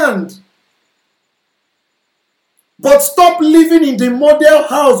understand. But stop living in the model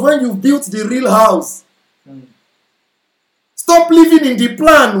house when you've built the real house. Stop living in the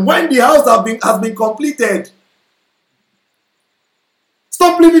plan when the house has been completed.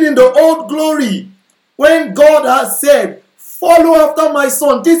 Stop living in the old glory when God has said, follow after my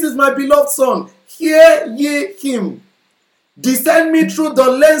son. This is my beloved son. Hear ye him. Discern me through the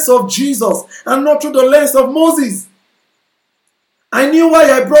lens of Jesus and not through the lens of Moses. I knew why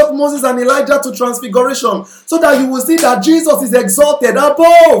I brought Moses and Elijah to transfiguration, so that you will see that Jesus is exalted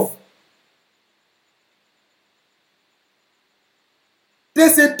above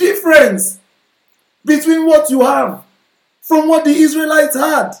There's a difference between what you have from what the Israelites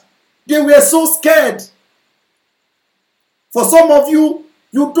had. They were so scared. For some of you,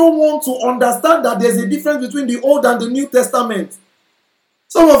 you don't want to understand that there's a difference between the Old and the New Testament.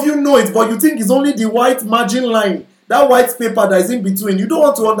 Some of you know it, but you think it's only the white margin line, that white paper that is in between. You don't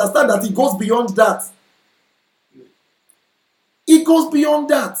want to understand that it goes beyond that. It goes beyond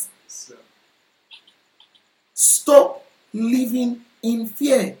that. Stop living in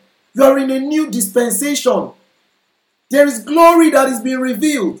fear. You are in a new dispensation. There is glory that is being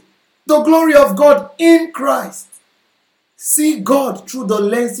revealed. The glory of God in Christ. See God through the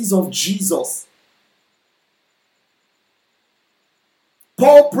lenses of Jesus.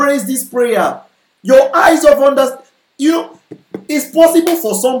 Paul prays this prayer. Your eyes of understanding. You know, it's possible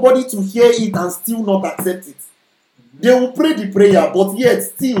for somebody to hear it and still not accept it. They will pray the prayer, but yet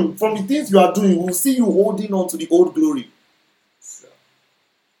still, from the things you are doing, we will see you holding on to the old glory.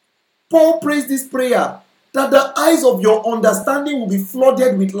 Paul prays this prayer, that the eyes of your understanding will be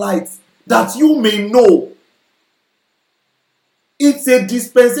flooded with light, that you may know. It's a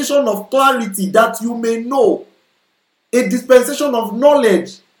dispensation of clarity, that you may know. A dispensation of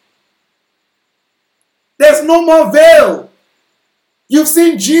knowledge. There's no more veil. You've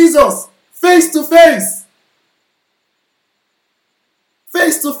seen Jesus face to face.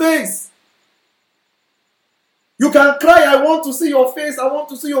 Face to face. You can cry, I want to see your face, I want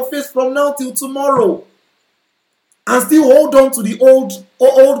to see your face from now till tomorrow. And still hold on to the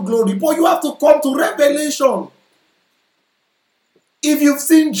old glory. But you have to come to revelation. If you've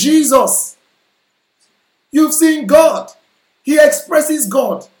seen Jesus, you've seen God. He expresses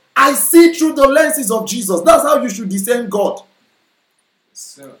God. I see through the lenses of Jesus. That's how you should discern God.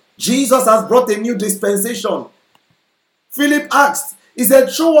 Jesus has brought a new dispensation. Philip asked, he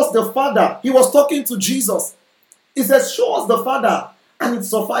said, show us the Father. He was talking to Jesus. He said, show us the Father, and it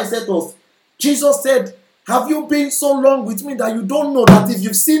sufficeth us. Jesus said, have you been so long with me that you don't know that if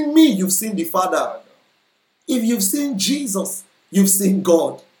you've seen me, you've seen the Father? If you've seen Jesus, you've seen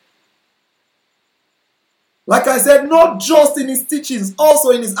God. Like I said, not just in his teachings, also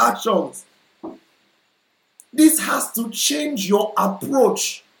in his actions. This has to change your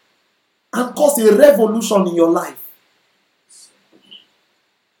approach and cause a revolution in your life.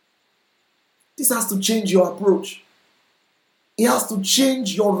 This has to change your approach. It has to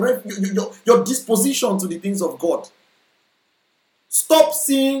change your disposition to the things of God. Stop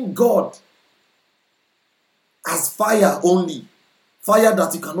seeing God as fire only. Fire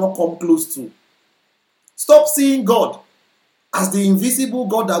that you cannot come close to. Stop seeing God as the invisible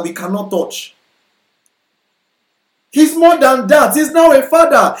God that we cannot touch. He's more than that. He's now a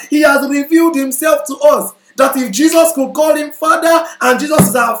father. He has revealed himself to us. That if Jesus could call him Father and Jesus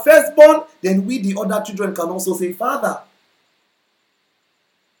is our firstborn, then we, the other children, can also say Father.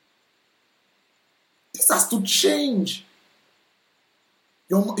 This has to change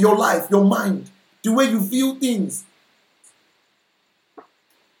your life, your mind, the way you view things.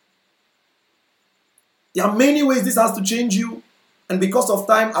 There are many ways this has to change you, and because of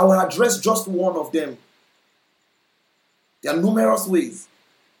time, I will address just one of them. There are numerous ways.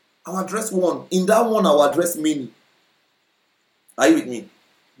 I'll address one. In that one, I'll address many. Are you with me?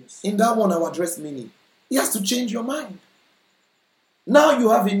 Yes. In that one, I'll address many. It has to change your mind. Now you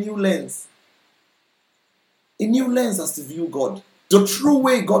have a new lens. A new lens has to view God. The true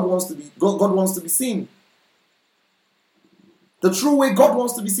way God wants to be seen. The true way God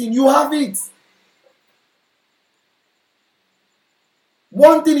wants to be seen. You have it.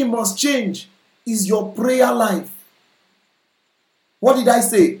 One thing it must change is your prayer life. What did I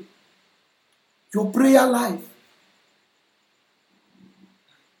say? Your prayer life.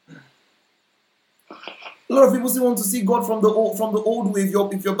 A lot of people still want to see God from the old way.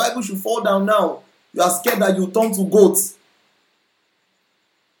 If your Bible should fall down now, you are scared that you turn to goats.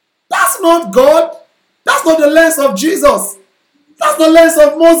 That's not God. That's not the lens of Jesus. That's the lens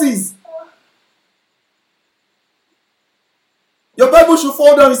of Moses. Your Bible should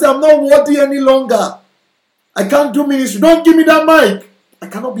fall down. You say, I'm not worthy any longer. I can't do ministry. Don't give me that mic. I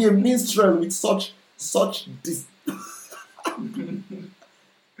cannot be a minstrel with such this.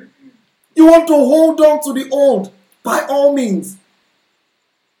 You want to hold on to the old, by all means.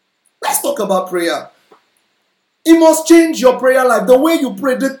 Let's talk about prayer. It must change your prayer life. The way you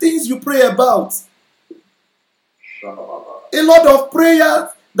pray, the things you pray about. A lot of prayers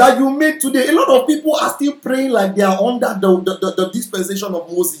that you made today, a lot of people are still praying like they are under the dispensation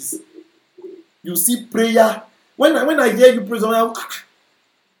of Moses. You see prayer. When I hear you pray,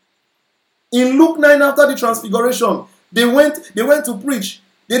 in Luke 9 after the transfiguration, they went to preach.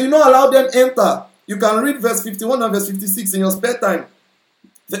 They did not allow them enter. You can read verse 51 and verse 56 in your spare time.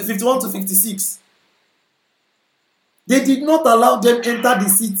 51 to 56. They did not allow them enter the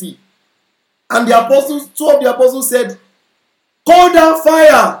city. And the apostles, 2 of the apostles said, call down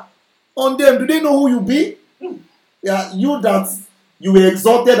fire on them. Do they know who you be? Yeah, you were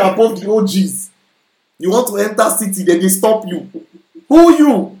exalted above the OGs. You want to enter city, then they stop you. Who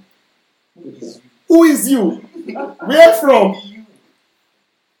you? Who is you? Where from?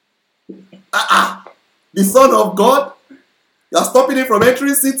 The Son of God? You are stopping him from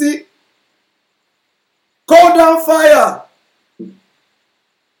entering city? Call down fire.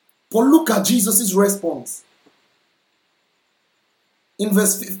 But look at Jesus' response. In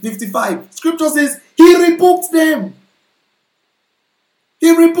verse 55, scripture says, he rebuked them.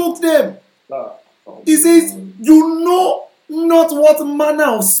 He rebuked them. He says, you know not what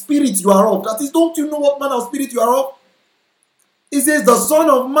manner of spirit you are of. That is, don't you know what manner of spirit you are of? He says, the Son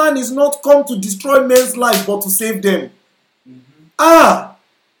of Man is not come to destroy men's lives, but to save them.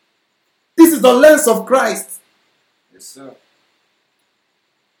 This is the lens of Christ. Yes, sir.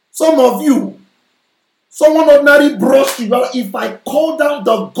 Some of you, someone ordinarily brushed you. If I call down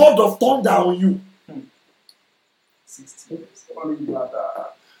the God of thunder on you, 16 years.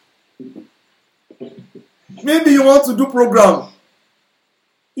 maybe you want to do program.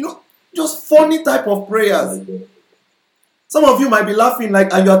 Just funny type of prayers. Some of you might be laughing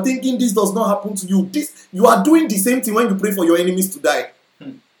and you are thinking this does not happen to you. You are doing the same thing when you pray for your enemies to die.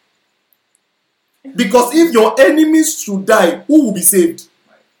 Because if your enemies should die, who will be saved?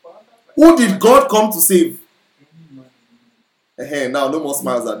 Who did God come to save? Now, no more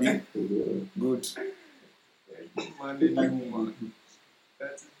smiles at me. Good.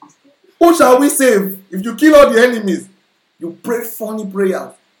 Who shall we save? If you kill all the enemies, you pray funny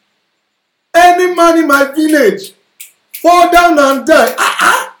prayers. Any man in my village fall down and die.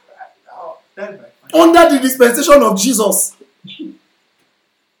 Under the dispensation of Jesus.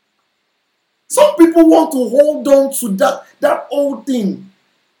 Some people want to hold on to that old thing.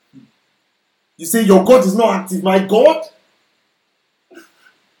 You say your God is not active. My God?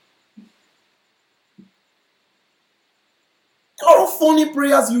 A lot of funny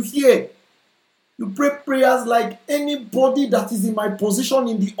prayers you hear. You pray prayers like anybody that is in my position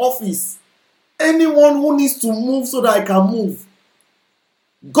in the office. Anyone who needs to move so that I can move.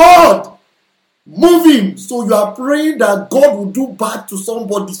 God, move him. So you are praying that God will do bad to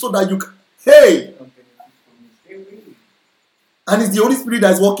somebody so that you can. Hey! And it's the Holy Spirit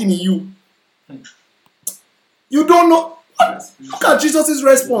that is working in you. You don't know. Look at Jesus'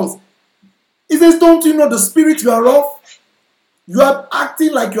 response. He says, don't you know the spirit you are of? You are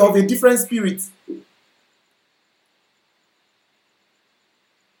acting like you have a different spirit.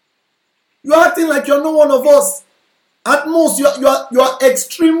 You are acting like you're not one of us. At most, you are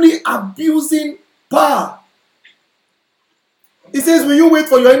extremely abusing power. He says, will you wait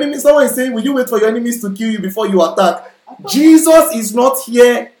for your enemies? Someone is saying, will you wait for your enemies to kill you before you attack? Jesus is not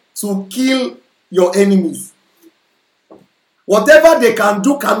here to kill your enemies. Whatever they can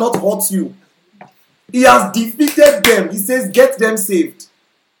do cannot hurt you. He has defeated them. He says, get them saved.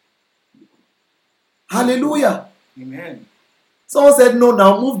 Hallelujah. Amen. Someone said, no,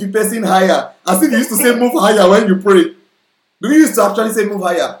 now move the person higher. As if you used to say move higher when you pray. Do you used to actually say move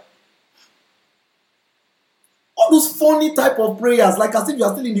higher? All those funny type of prayers, like as if you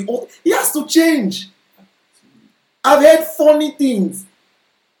are still in the old. He has to change. I've heard funny things.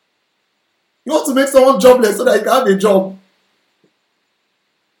 You want to make someone jobless so that he can have a job.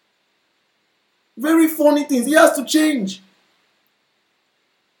 Very funny things. He has to change.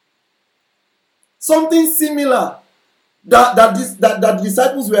 Something similar that the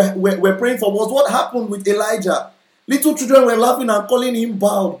disciples were praying for was what happened with Elijah. Little children were laughing and calling him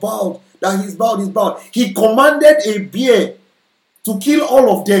bowed, that he's bowed. He commanded a bear to kill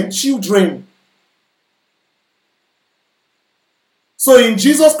all of them, children. So in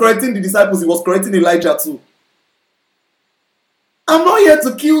Jesus correcting the disciples, he was correcting Elijah too. I'm not here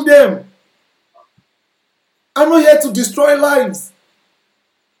to kill them. I'm not here to destroy lives.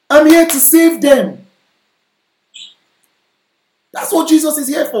 I'm here to save them. That's what Jesus is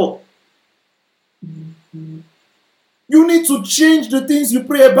here for. You need to change the things you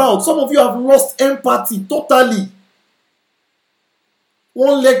pray about. Some of you have lost empathy totally.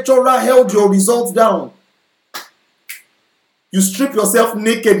 One lecturer held your results down. You strip yourself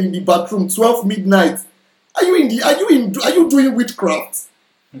naked in the bathroom, 12 midnight. Are you doing witchcraft?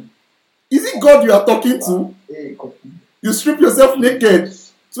 Is it God you are talking to? You strip yourself naked,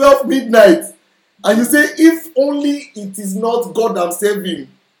 12 midnight, and you say, if only it is not God I'm serving.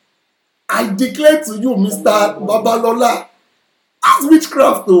 I declare to you, Mr. Babalola, that's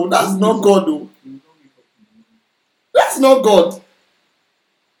witchcraft though. That's not God though. That's not God.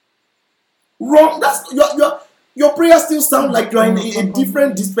 Wrong. That's your prayer still sound like you're in a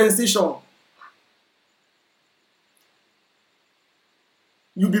different dispensation.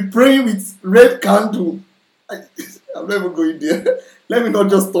 You'll be praying with red candle. I'm never going there. Let me not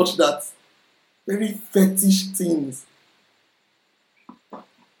just touch that. Very fetish things.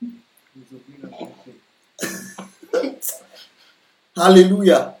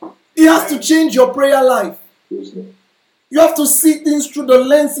 Hallelujah. It has to change your prayer life. You have to see things through the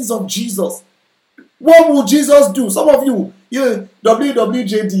lenses of Jesus. What will Jesus do? Some of you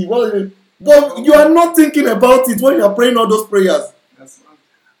WWJD, but you are not thinking about it when you are praying all those prayers.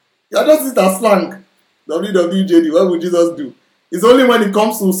 You are just that slang. WWJD, what will Jesus do? It's only when it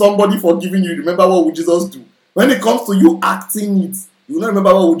comes to somebody forgiving you, remember what will Jesus do. When it comes to you acting it, you will not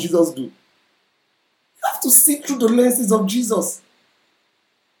remember what will Jesus do. You have to see through the lenses of Jesus.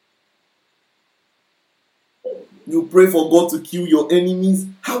 You pray for God to kill your enemies.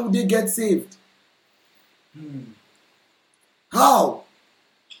 How will they get saved? How?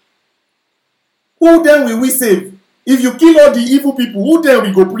 Who then will we save? If you kill all the evil people, who then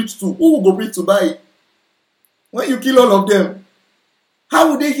will go preach to? Who will go preach to buy it? When you kill all of them, how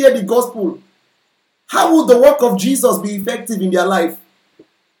will they hear the gospel? How will the work of Jesus be effective in their life?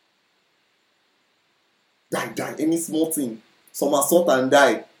 Die, any small thing. Some assault and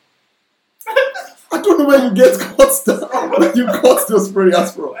die. I don't know where you get where you got those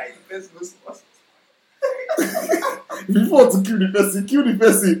prayers from. If you want to kill the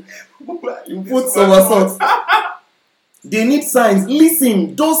person. You put some assault. They need signs.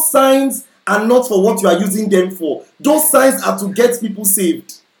 Listen, those signs are not for what you are using them for. Those signs are to get people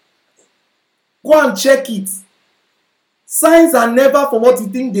saved. Go and check it. Signs are never for what you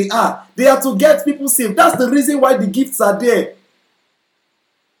think they are. They are to get people saved. That's the reason why the gifts are there.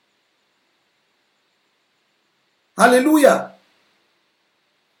 Hallelujah.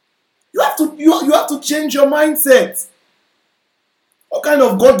 You have to change your mindset. What kind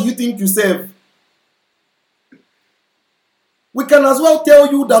of God do you think you serve? We can as well tell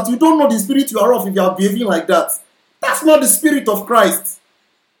you that you don't know the spirit you are of if you are behaving like that. That's not the spirit of Christ.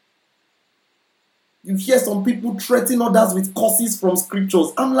 You hear some people threaten others with curses from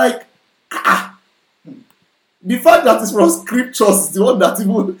scriptures. I'm like, The fact that it's from scriptures is the one that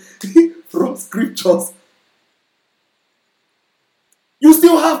even from scriptures. You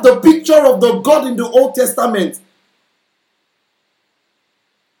still have the picture of the God in the Old Testament.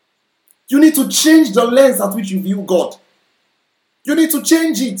 You need to change the lens at which you view God. You need to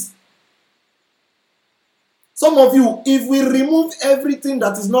change it. Some of you, if we remove everything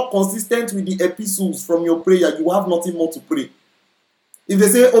that is not consistent with the epistles from your prayer, you have nothing more to pray. If they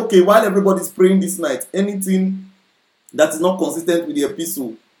say, okay, while everybody's praying this night, anything that is not consistent with the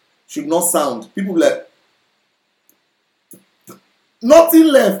epistle should not sound. People like, nothing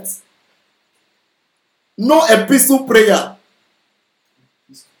left. No epistle prayer.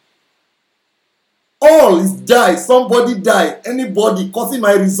 All is die. Somebody die. Anybody causing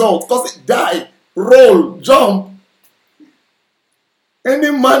my result. Die. Roll. Jump.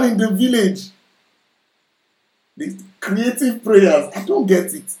 Any man in the village. These creative prayers. I don't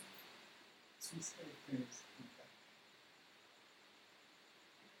get it.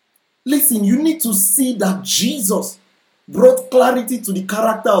 Listen, you need to see that Jesus brought clarity to the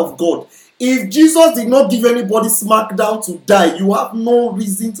character of God. If Jesus did not give anybody smackdown to die, you have no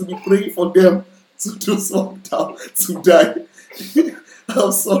reason to be praying for them to do smackdown to die.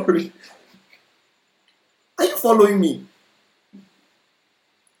 I'm sorry. Are you following me?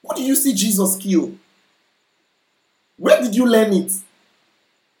 What did you see Jesus kill? Where did you learn it?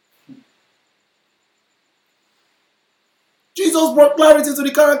 Jesus brought clarity to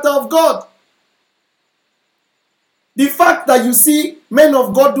the character of God. The fact that you see men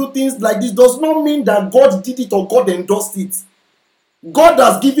of God do things like this does not mean that God did it or God endorsed it. God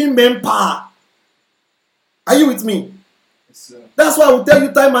has given men power. Are you with me? Yes, sir. That's why I will tell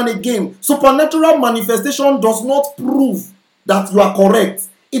you time and again, supernatural manifestation does not prove that you are correct.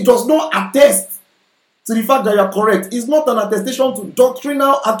 It does not attest to the fact that you are correct. It's not an attestation to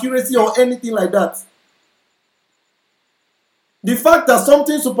doctrinal accuracy or anything like that. The fact that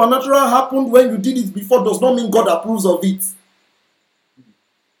something supernatural happened when you did it before does not mean God approves of it.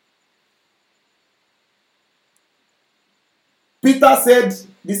 Peter said,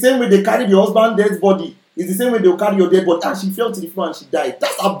 the same way they carried the husband's dead body is the same way they'll carry your dead body. And she fell to the floor and she died.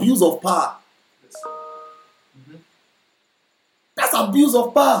 That's abuse of power. That's abuse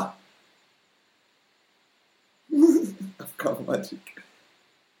of power. African magic.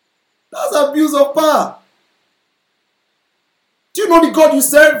 That's abuse of power. Do you know the God you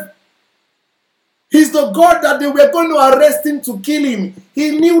serve? He's the God that they were going to arrest him to kill him.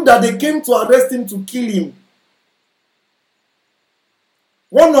 He knew that they came to arrest him to kill him.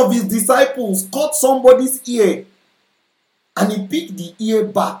 One of his disciples cut somebody's ear and he picked the ear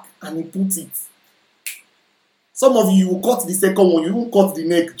back and he put it. Some of you will cut the second one, you won't cut the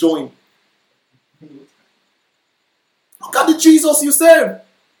neck join. Look at the Jesus you serve.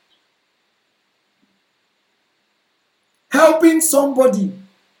 Helping somebody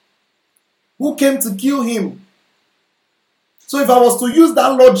who came to kill him. So if I was to use that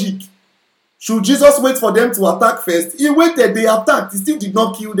logic, should Jesus wait for them to attack first? He waited, they attacked, he still did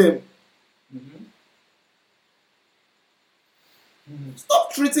not kill them.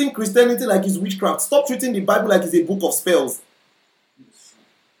 Stop treating Christianity like it's witchcraft. Stop treating the Bible like it's a book of spells.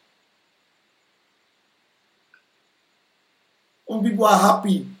 Some people are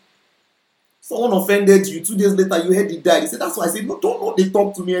happy. Someone offended you. 2 days later, you heard he died. He said, that's why I said, no, don't they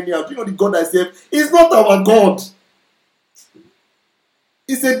talk to me anyhow. Do you know the God I serve? It's not our God.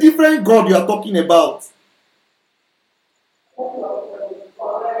 It's a different God you are talking about.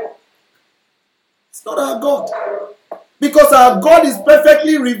 It's not our God. Because our God is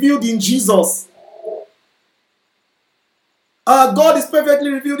perfectly revealed in Jesus. Our God is perfectly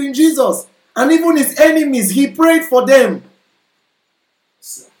revealed in Jesus. And even his enemies, he prayed for them.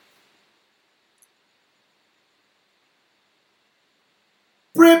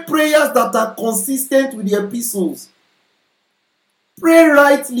 Pray prayers that are consistent with the epistles. Pray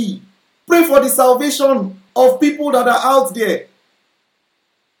rightly. Pray for the salvation of people that are out there.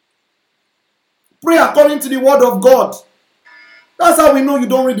 Pray according to the word of God. That's how we know you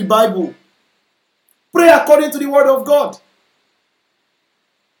don't read the Bible. Pray according to the word of God.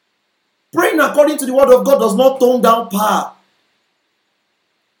 Praying according to the word of God does not tone down power.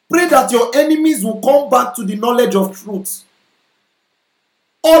 Pray that your enemies will come back to the knowledge of truth.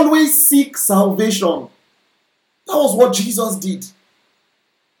 Always seek salvation. That was what Jesus did.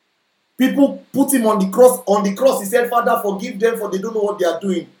 People put him on the cross. On the cross, he said, Father, forgive them, for they don't know what they are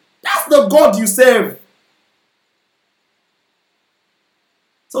doing. That's the God you serve.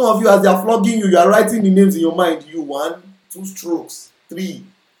 Some of you, as they are flogging you, you are writing the names in your mind. You 1, 2 strokes, 3.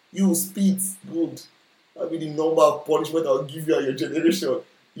 You spit. Good. That will be the number of punishment I will give you at your generation.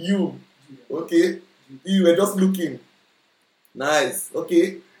 You. Okay. You were just looking. Nice.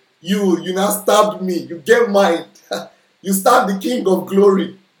 Okay. You now stabbed me. You get mine. You stabbed the King of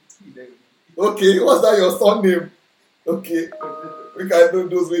Glory. Okay. What's that your son name? Okay. We can know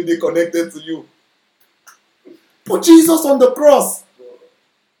those when they connected to you. Put Jesus on the cross.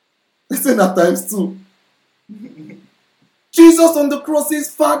 Listen at times 2. Jesus on the cross says,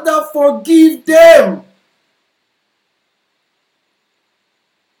 Father, forgive them.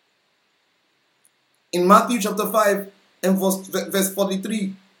 In Matthew chapter 5 and verse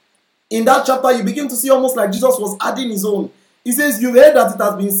 43, in that chapter you begin to see almost like Jesus was adding his own. He says, you heard that it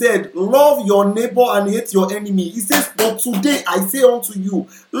has been said, love your neighbor and hate your enemy. He says, but today I say unto you,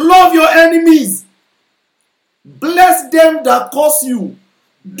 love your enemies. Bless them that curse you.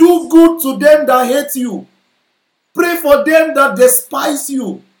 Do good to them that hate you. Pray for them that despise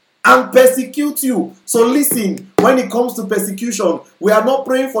you and persecute you. So listen, when it comes to persecution, we are not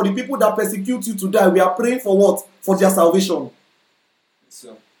praying for the people that persecute you to die. We are praying for what? For their salvation.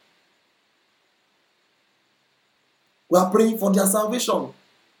 So, We are praying for their salvation.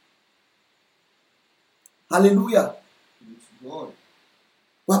 Hallelujah. God.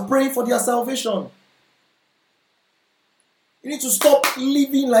 We are praying for their salvation. You need to stop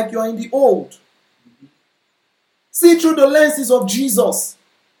living like you are in the old. See through the lenses of Jesus.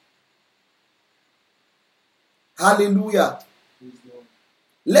 Hallelujah.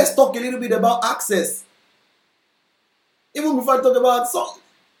 Let's talk a little bit about access. Even before I talk about some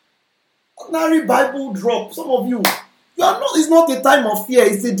ordinary Bible drop, some of you are not. It's not a time of fear.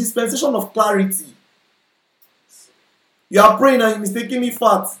 It's a dispensation of clarity. You are praying and you mistakenly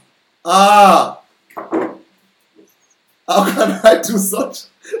fat. How can I do such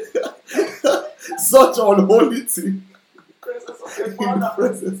unholy thing in the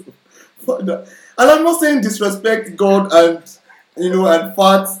presence of Father? And I'm not saying disrespect God and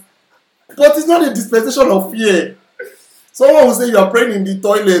fat, but it's not a dispensation of fear. Someone will say you are praying in the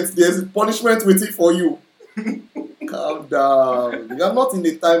toilet, there's a punishment waiting for you. Calm down. You are not in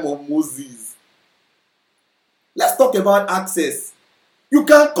the time of Moses. Let's talk about access. You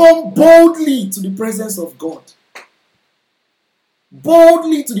can come boldly to the presence of God.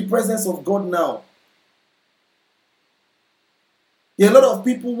 Boldly to the presence of God now. There are a lot of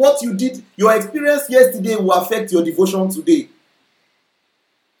people, what you did, your experience yesterday will affect your devotion today.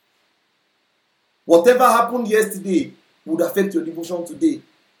 Whatever happened yesterday would affect your devotion today.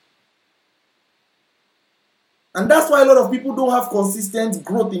 And that's why a lot of people don't have consistent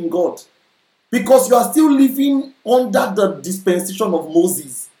growth in God. Because you are still living under the dispensation of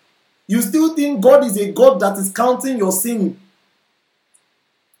Moses. You still think God is a God that is counting your sin.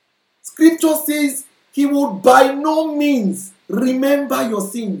 Scripture says he would by no means remember your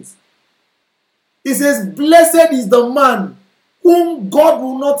sins. It says, blessed is the man whom God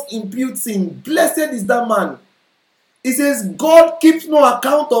will not impute sin. Blessed is that man. It says, God keeps no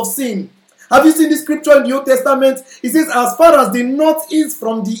account of sin. Have you seen this scripture in the Old Testament? It says, as far as the north is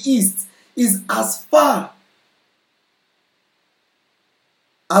from the east, is as far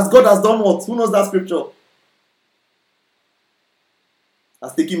as God has done what? Who knows that scripture?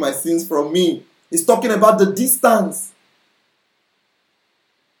 Has taken my sins from me. It's talking about the distance.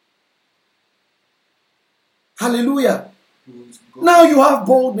 Hallelujah. Now you have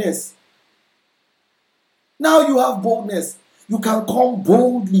boldness. Now you have boldness. You can come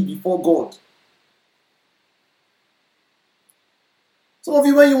boldly before God. Some of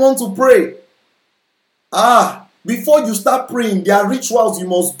you, when you want to pray, before you start praying, there are rituals you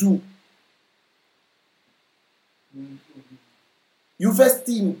must do. You first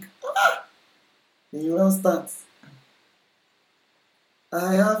think, then you don't start.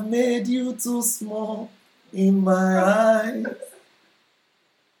 I have made you too small in my eyes.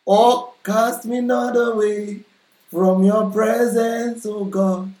 Oh, cast me not away from your presence, O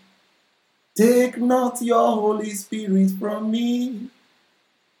God. Take not your Holy Spirit from me.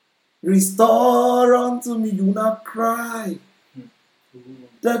 Restore unto me, you not cry,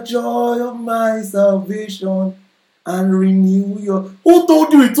 the joy of my salvation, and renew your... Who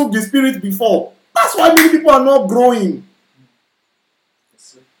told you he took the Spirit before? That's why many people are not growing.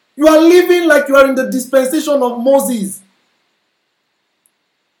 You are living like you are in the dispensation of Moses.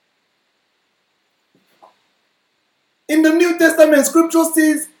 In the New Testament, scripture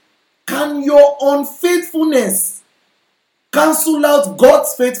says, can your unfaithfulness cancel out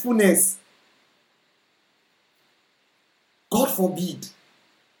God's faithfulness? God forbid.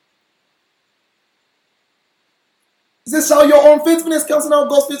 It says, shall your unfaithfulness cancel out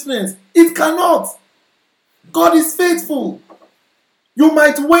God's faithfulness? It cannot. God is faithful. You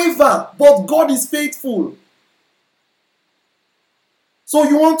might waver, but God is faithful. So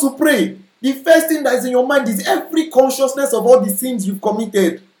you want to pray. The first thing that is in your mind is every consciousness of all the sins you've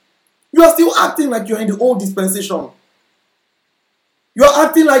committed. You are still acting like you're in the old dispensation. You are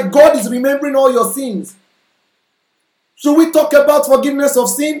acting like God is remembering all your sins. Should we talk about forgiveness of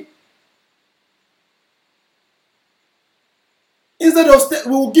sin? Instead of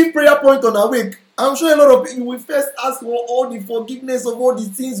we will give prayer point on our week. I'm sure a lot of people will first ask for all the forgiveness of all the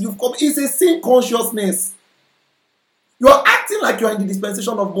sins you've committed. It's a sin consciousness. You are acting like you are in the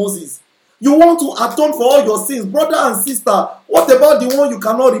dispensation of Moses. You want to atone for all your sins. Brother and sister, what about the one you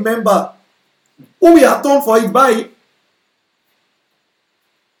cannot remember? Who will atone for it by?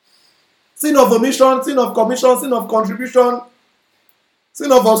 Sin of omission, sin of commission, sin of contribution,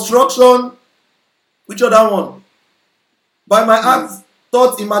 sin of obstruction. Which other one? By my acts,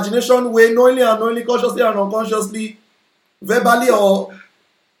 thoughts, imagination, way, knowingly and unknowingly, consciously and unconsciously, verbally or...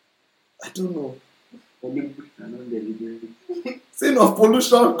 I don't know. Sin of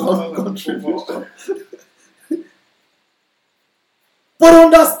pollution, contribution. But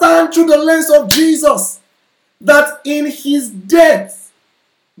understand through the lens of Jesus that in his death,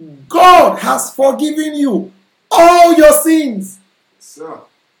 God has forgiven you all your sins. Sir.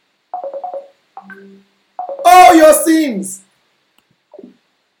 All your sins.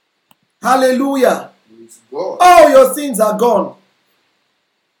 Hallelujah. All your sins are gone.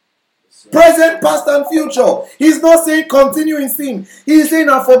 Present, past, and future. He's not saying continue in sin. He's saying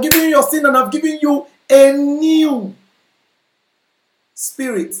I've forgiven your sin and I've given you a new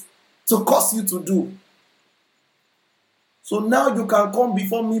spirit to cause you to do. So now you can come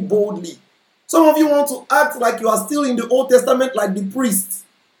before me boldly. Some of you want to act like you are still in the Old Testament like the priests.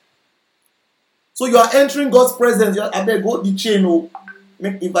 So you are entering God's presence. I beg, hold the chain. Oh.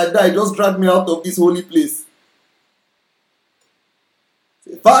 If I die, just drag me out of this holy place.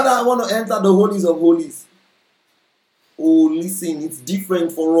 Say, Father, I want to enter the holies of holies. Oh, listen, it's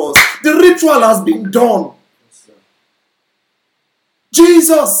different for us. The ritual has been done.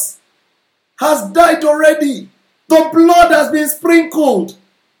 Jesus has died already. The blood has been sprinkled.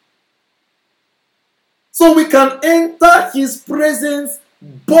 So we can enter his presence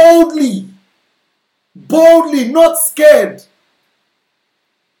boldly. Boldly, not scared.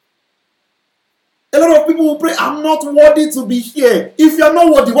 A lot of people will pray, I'm not worthy to be here. If you are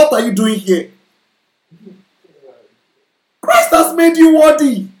not worthy, what are you doing here? Christ has made you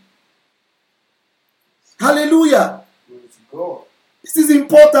worthy. Hallelujah. This is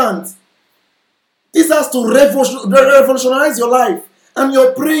important. This has to revolutionize your life and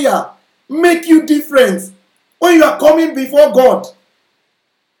your prayer. Make you different. When you are coming before God,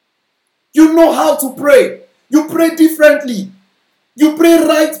 you know how to pray. You pray differently. You pray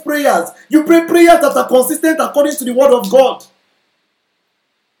right prayers. You pray prayers that are consistent according to the word of God.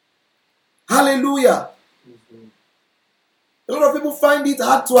 Hallelujah. A lot of people find it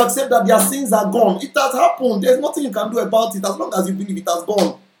hard to accept that their sins are gone. It has happened. There's nothing you can do about it as long as you believe it has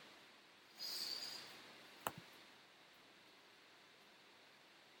gone.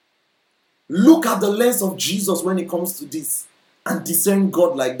 Look at the lens of Jesus when it comes to this and discern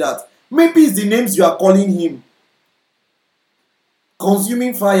God like that. Maybe it's the names you are calling him.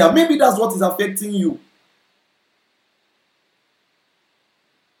 Consuming fire. Maybe that's what is affecting you.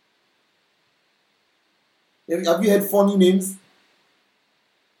 Have you heard funny names?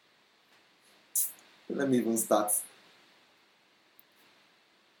 Let me even start.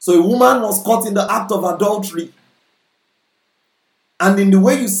 So a woman was caught in the act of adultery. And in the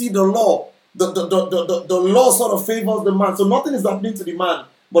way you see the law, the law sort of favors the man. So nothing is happening to the man,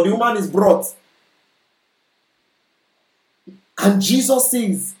 but the woman is brought. And Jesus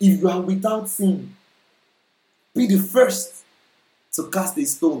says, if you are without sin, be the first to cast a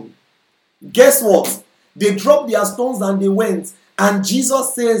stone. Guess what? They dropped their stones and they went. And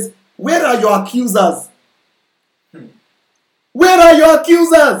Jesus says, where are your accusers? Where are your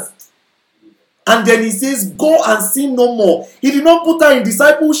accusers? And then he says, go and sin no more. He did not put her in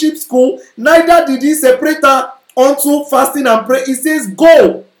discipleship school. Neither did he separate her unto fasting and prayer. He says,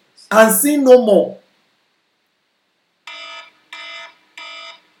 go and sin no more.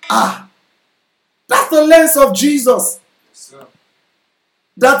 That's the lens of Jesus. Yes,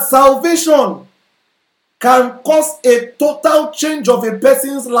 That salvation can cause a total change of a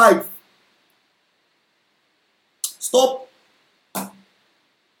person's life.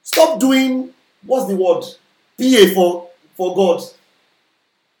 Stop doing, what's the word? PA for God.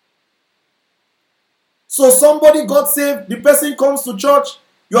 So somebody got saved, the person comes to church,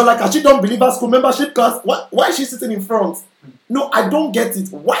 you're like, has she done believer school membership class? Why is she sitting in front? No, I don't get it.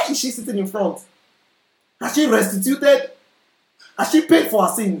 Why is she sitting in front? Has she restituted? Has she paid for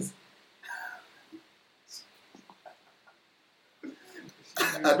her sins?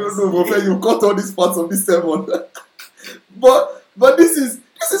 I don't know, but you cut all these parts of this sermon. but this is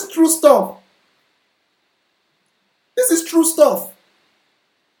true stuff. This is true stuff.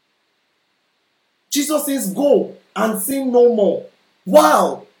 Jesus says, go and sin no more.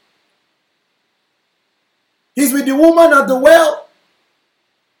 Wow. He's with the woman at the well.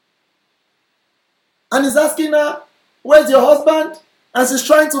 And he's asking her, where's your husband? And she's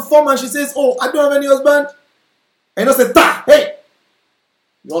trying to form and she says, oh, I don't have any husband. And he says, hey,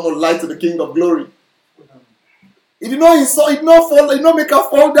 you want to lie to the King of Glory. He did not insult, he did not fall, he did not make her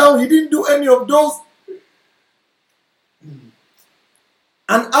fall down. He didn't do any of those.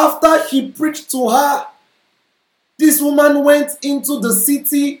 And after he preached to her, this woman went into the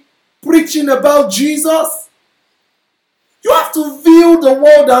city preaching about Jesus. You have to view the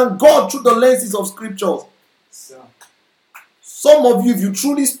world and God through the lenses of scriptures. Some of you, if you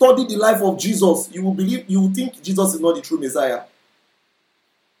truly study the life of Jesus, you will think Jesus is not the true Messiah.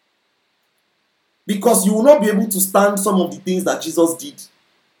 Because you will not be able to stand some of the things that Jesus did.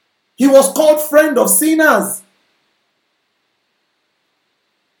 He was called friend of sinners.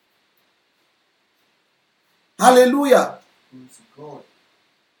 Hallelujah. God.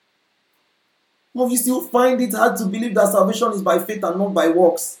 Some of you still find it hard to believe that salvation is by faith and not by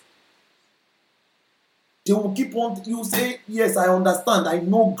works. They will keep on, you say, yes, I understand, I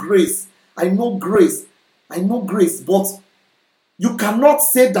know grace, but you cannot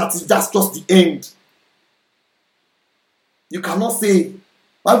say that that's just the end. You cannot say,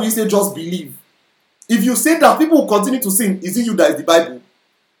 why will you say just believe? If you say that people will continue to sin, is it you that is the Bible?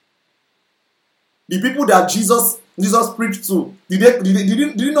 The people that Jesus preached to,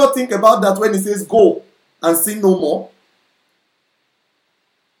 did you not think about that when he says go and sin no more?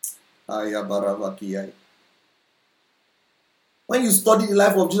 When you study the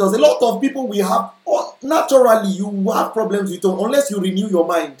life of Jesus, a lot of people will have, naturally you will have problems with them unless you renew your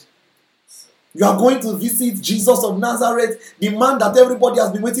mind. You are going to visit Jesus of Nazareth, the man that everybody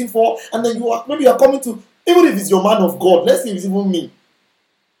has been waiting for, and then maybe you are coming to, even if it's your man of God, let's say it's even me.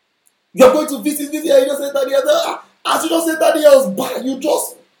 You are going to visit, you just said that the other, as you just said that else, but you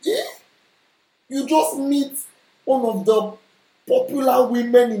just meet one of the popular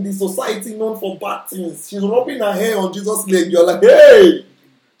women in the society known for bad things. She's rubbing her hair on Jesus' leg. You're like, hey.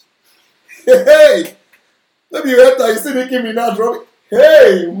 Maybe you heard that you see Nicki Minaj rubbing.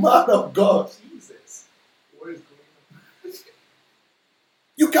 Hey, man of God. Jesus. What is going on?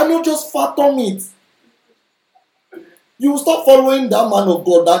 You cannot just fathom it. You will stop following that man of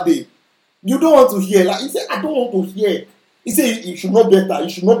God that day. You don't want to hear. Like he said, I don't want to hear. He said, you should know better. You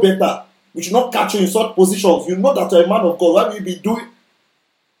should know better. We should not catch you in such positions. You know that you're a man of God. Why will you be doing?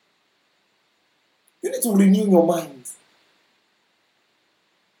 You need to renew your mind.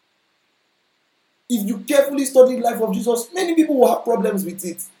 If you carefully study the life of Jesus, many people will have problems with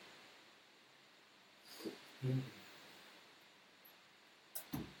it.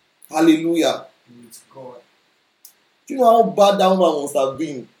 Hallelujah. God. Do you know how bad that woman must have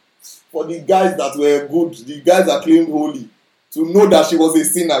been for the guys that were good, the guys that claimed holy, to know that she was a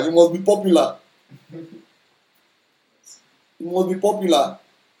sinner? You must be popular. You must be popular.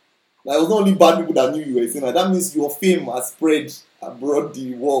 Like, it was not only bad people that knew you were a sinner. That means your fame has spread abroad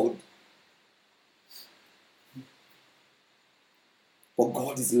the world. But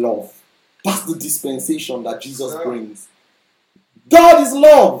God is love. That's the dispensation that Jesus brings. God is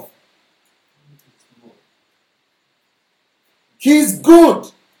love. He is good.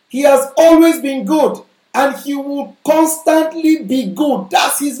 He has always been good. And he will constantly be good.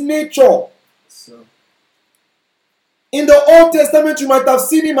 That's his nature. In the Old Testament, you might have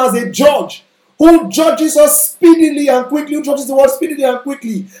seen him as a judge who judges us speedily and quickly, who judges the world speedily and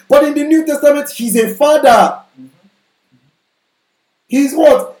quickly. But in the New Testament, he's a father. He's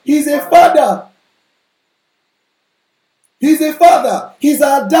what? He's a father. He's a father. He's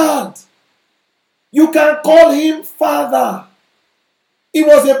our dad. You can call him father. It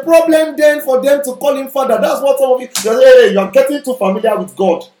was a problem then for them to call him father. That's what some of you say, hey, you're getting too familiar with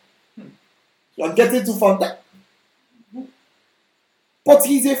God. You're getting too familiar. But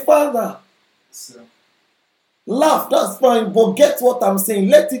he's a father. Laugh, that's fine, but get what I'm saying.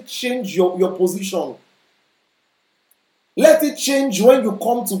 Let it change your position. Let it change when you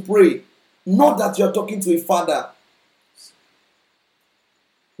come to pray. Know that you're talking to a father.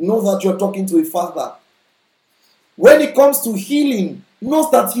 Know that you're talking to a father. When it comes to healing, know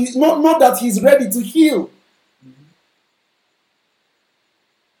that he's ready to heal.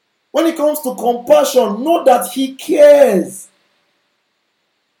 When it comes to compassion, know that he cares.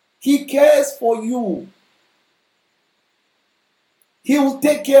 He cares for you. He will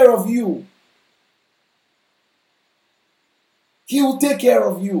take care of you. He will take care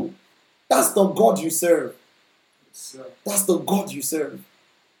of you. That's the God you serve. That's the God you serve.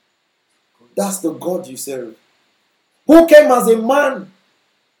 That's the God you serve. Who came as a man,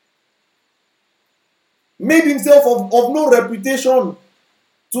 made himself of no reputation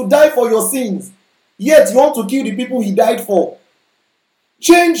to die for your sins, yet you want to kill the people he died for.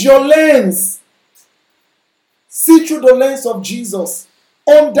 Change your lens. See through the lens of Jesus.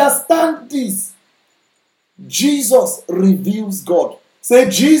 Understand this. Jesus reveals God. Say,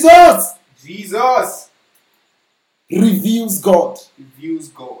 Jesus. Jesus reveals God. reveals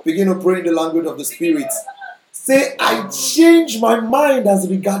God. Begin to pray in the language of the Spirit. Say, I change my mind as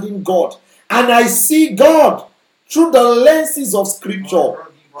regarding God. And I see God through the lenses of Scripture.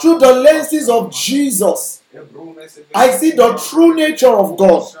 Through the lenses of Jesus. I see the true nature of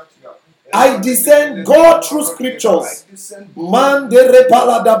God. I discern God through Scriptures. Man de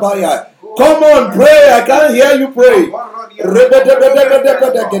repaladabaya. Come on, pray. I can't hear you pray.